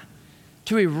revival, God,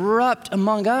 to erupt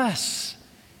among us.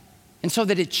 And so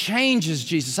that it changes,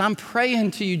 Jesus. I'm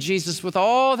praying to you, Jesus, with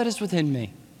all that is within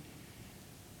me.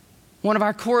 One of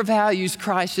our core values,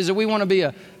 Christ, is that we want to be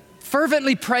a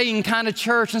fervently praying kind of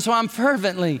church. And so I'm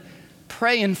fervently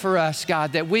praying for us,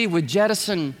 God, that we would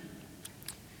jettison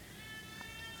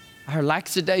our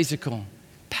lackadaisical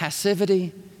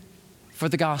passivity for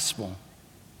the gospel.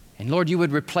 And Lord, you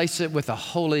would replace it with a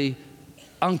holy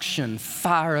unction,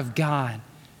 fire of God,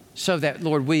 so that,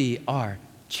 Lord, we are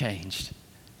changed.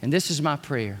 And this is my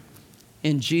prayer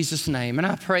in Jesus' name. And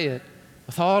I pray it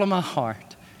with all of my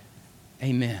heart.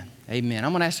 Amen. Amen.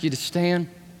 I'm going to ask you to stand.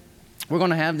 We're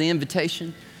going to have the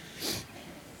invitation.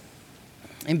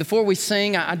 And before we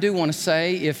sing, I do want to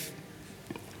say, if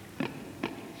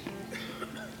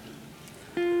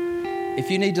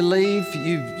you need to leave,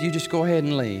 you just go ahead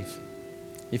and leave.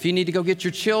 If you need to go get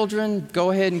your children, go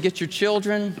ahead and get your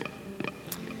children.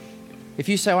 If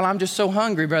you say, well, I'm just so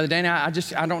hungry, Brother Danny, I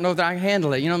don't know that I can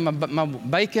handle it. You know, my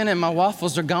bacon and my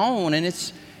waffles are gone, and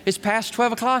it's past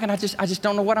 12 o'clock, and I just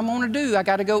don't know what I'm going to do. I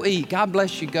got to go eat. God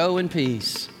bless you. Go in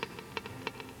peace.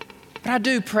 But I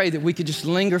do pray that we could just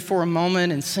linger for a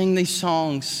moment and sing these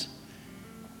songs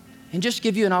and just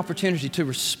give you an opportunity to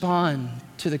respond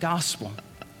to the gospel.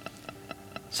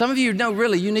 Some of you know,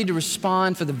 really, you need to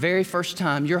respond for the very first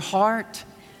time. Your heart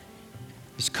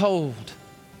is cold,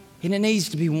 and it needs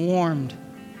to be warmed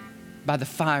by the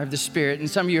fire of the Spirit. And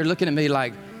some of you are looking at me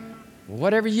like, well,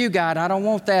 whatever you got, I don't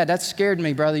want that. That scared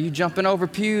me, brother. You jumping over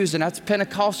pews, and that's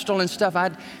Pentecostal and stuff.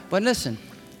 But listen,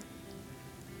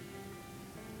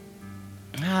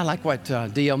 I like what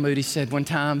D.L. Moody said one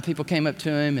time. People came up to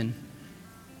him and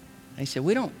they said,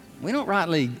 we don't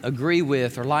rightly agree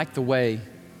with or like the way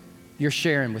you're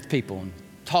sharing with people and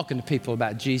talking to people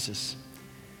about Jesus.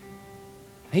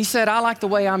 He said, I like the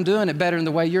way I'm doing it better than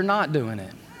the way you're not doing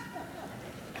it.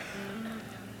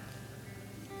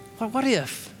 Well, what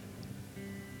if?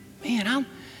 Man, how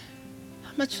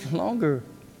much longer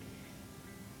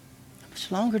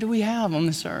do we have on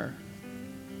this earth?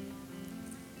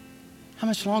 How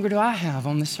much longer do I have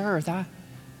on this earth? I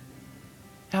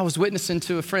was witnessing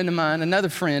to a friend of mine, another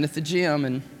friend at the gym,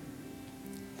 and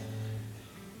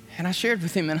I shared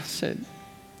with him and I said,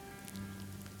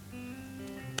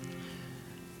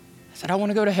 I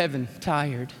want to go to heaven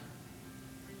tired.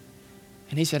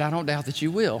 And he said, I don't doubt that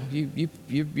you will.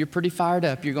 You're pretty fired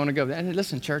up. You're going to go. And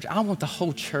listen, church, I want the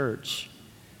whole church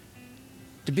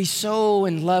to be so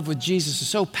in love with Jesus,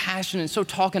 so passionate, so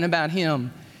talking about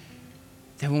him,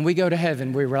 that when we go to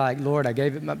heaven, we were like, Lord, I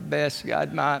gave it my best.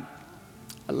 God, I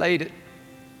laid it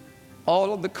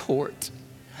all on the court.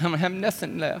 I'm going to have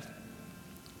nothing left.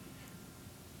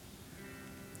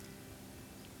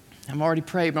 I've already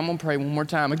prayed, but I'm going to pray one more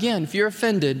time. Again, if you're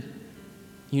offended,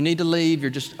 you need to leave. You're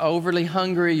just overly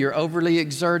hungry. You're overly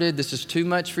exerted. This is too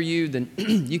much for you. Then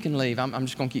you can leave. I'm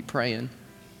just going to keep praying.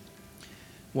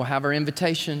 We'll have our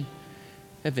invitation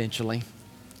eventually,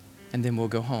 and then we'll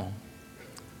go home.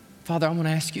 Father, I'm going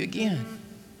to ask you again.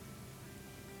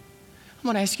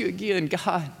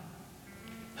 God,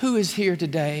 who is here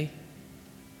today?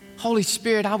 Holy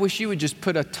Spirit, I wish you would just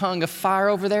put a tongue of fire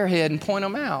over their head and point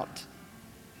them out.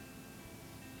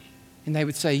 And they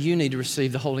would say, you need to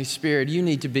receive the Holy Spirit. You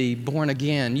need to be born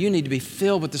again. You need to be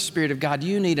filled with the Spirit of God.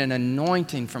 You need an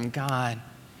anointing from God.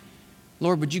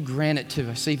 Lord, would you grant it to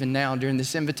us even now during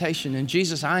this invitation? And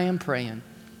Jesus, I am praying.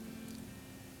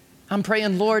 I'm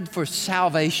praying, Lord, for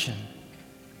salvation.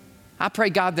 I pray,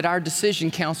 God, that our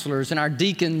decision counselors and our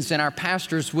deacons and our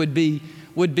pastors would be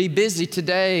busy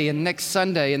today and next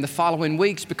Sunday and the following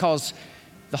weeks, because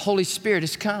the Holy Spirit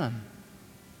has come.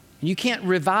 You can't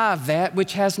revive that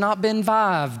which has not been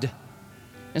vived.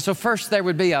 And so first there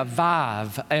would be a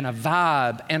vibe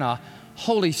and a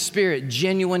Holy Spirit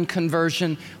genuine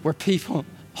conversion where people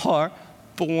are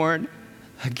born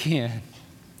again.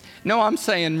 No, I'm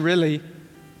saying really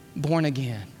born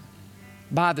again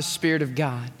by the Spirit of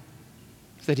God,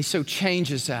 that He so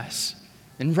changes us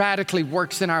and radically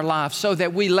works in our lives so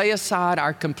that we lay aside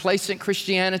our complacent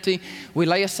Christianity, we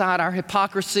lay aside our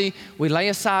hypocrisy, we lay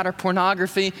aside our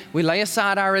pornography, we lay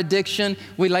aside our addiction,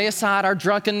 we lay aside our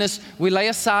drunkenness, we lay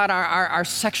aside our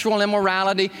sexual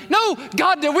immorality. No,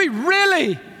 God, that we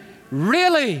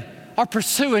really are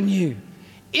pursuing you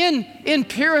in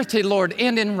purity, Lord,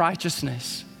 and in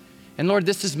righteousness. And Lord,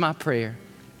 this is my prayer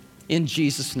in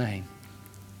Jesus' name.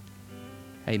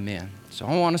 Amen. So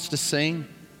I want us to sing.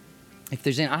 If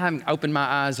there's any, I haven't opened my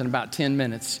eyes in about 10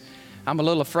 minutes. I'm a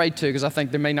little afraid to, because I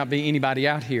think there may not be anybody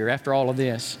out here after all of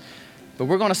this. But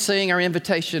we're going to sing our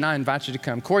invitation. I invite you to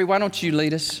come. Corey, why don't you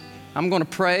lead us? I'm going to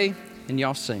pray and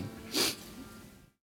y'all sing.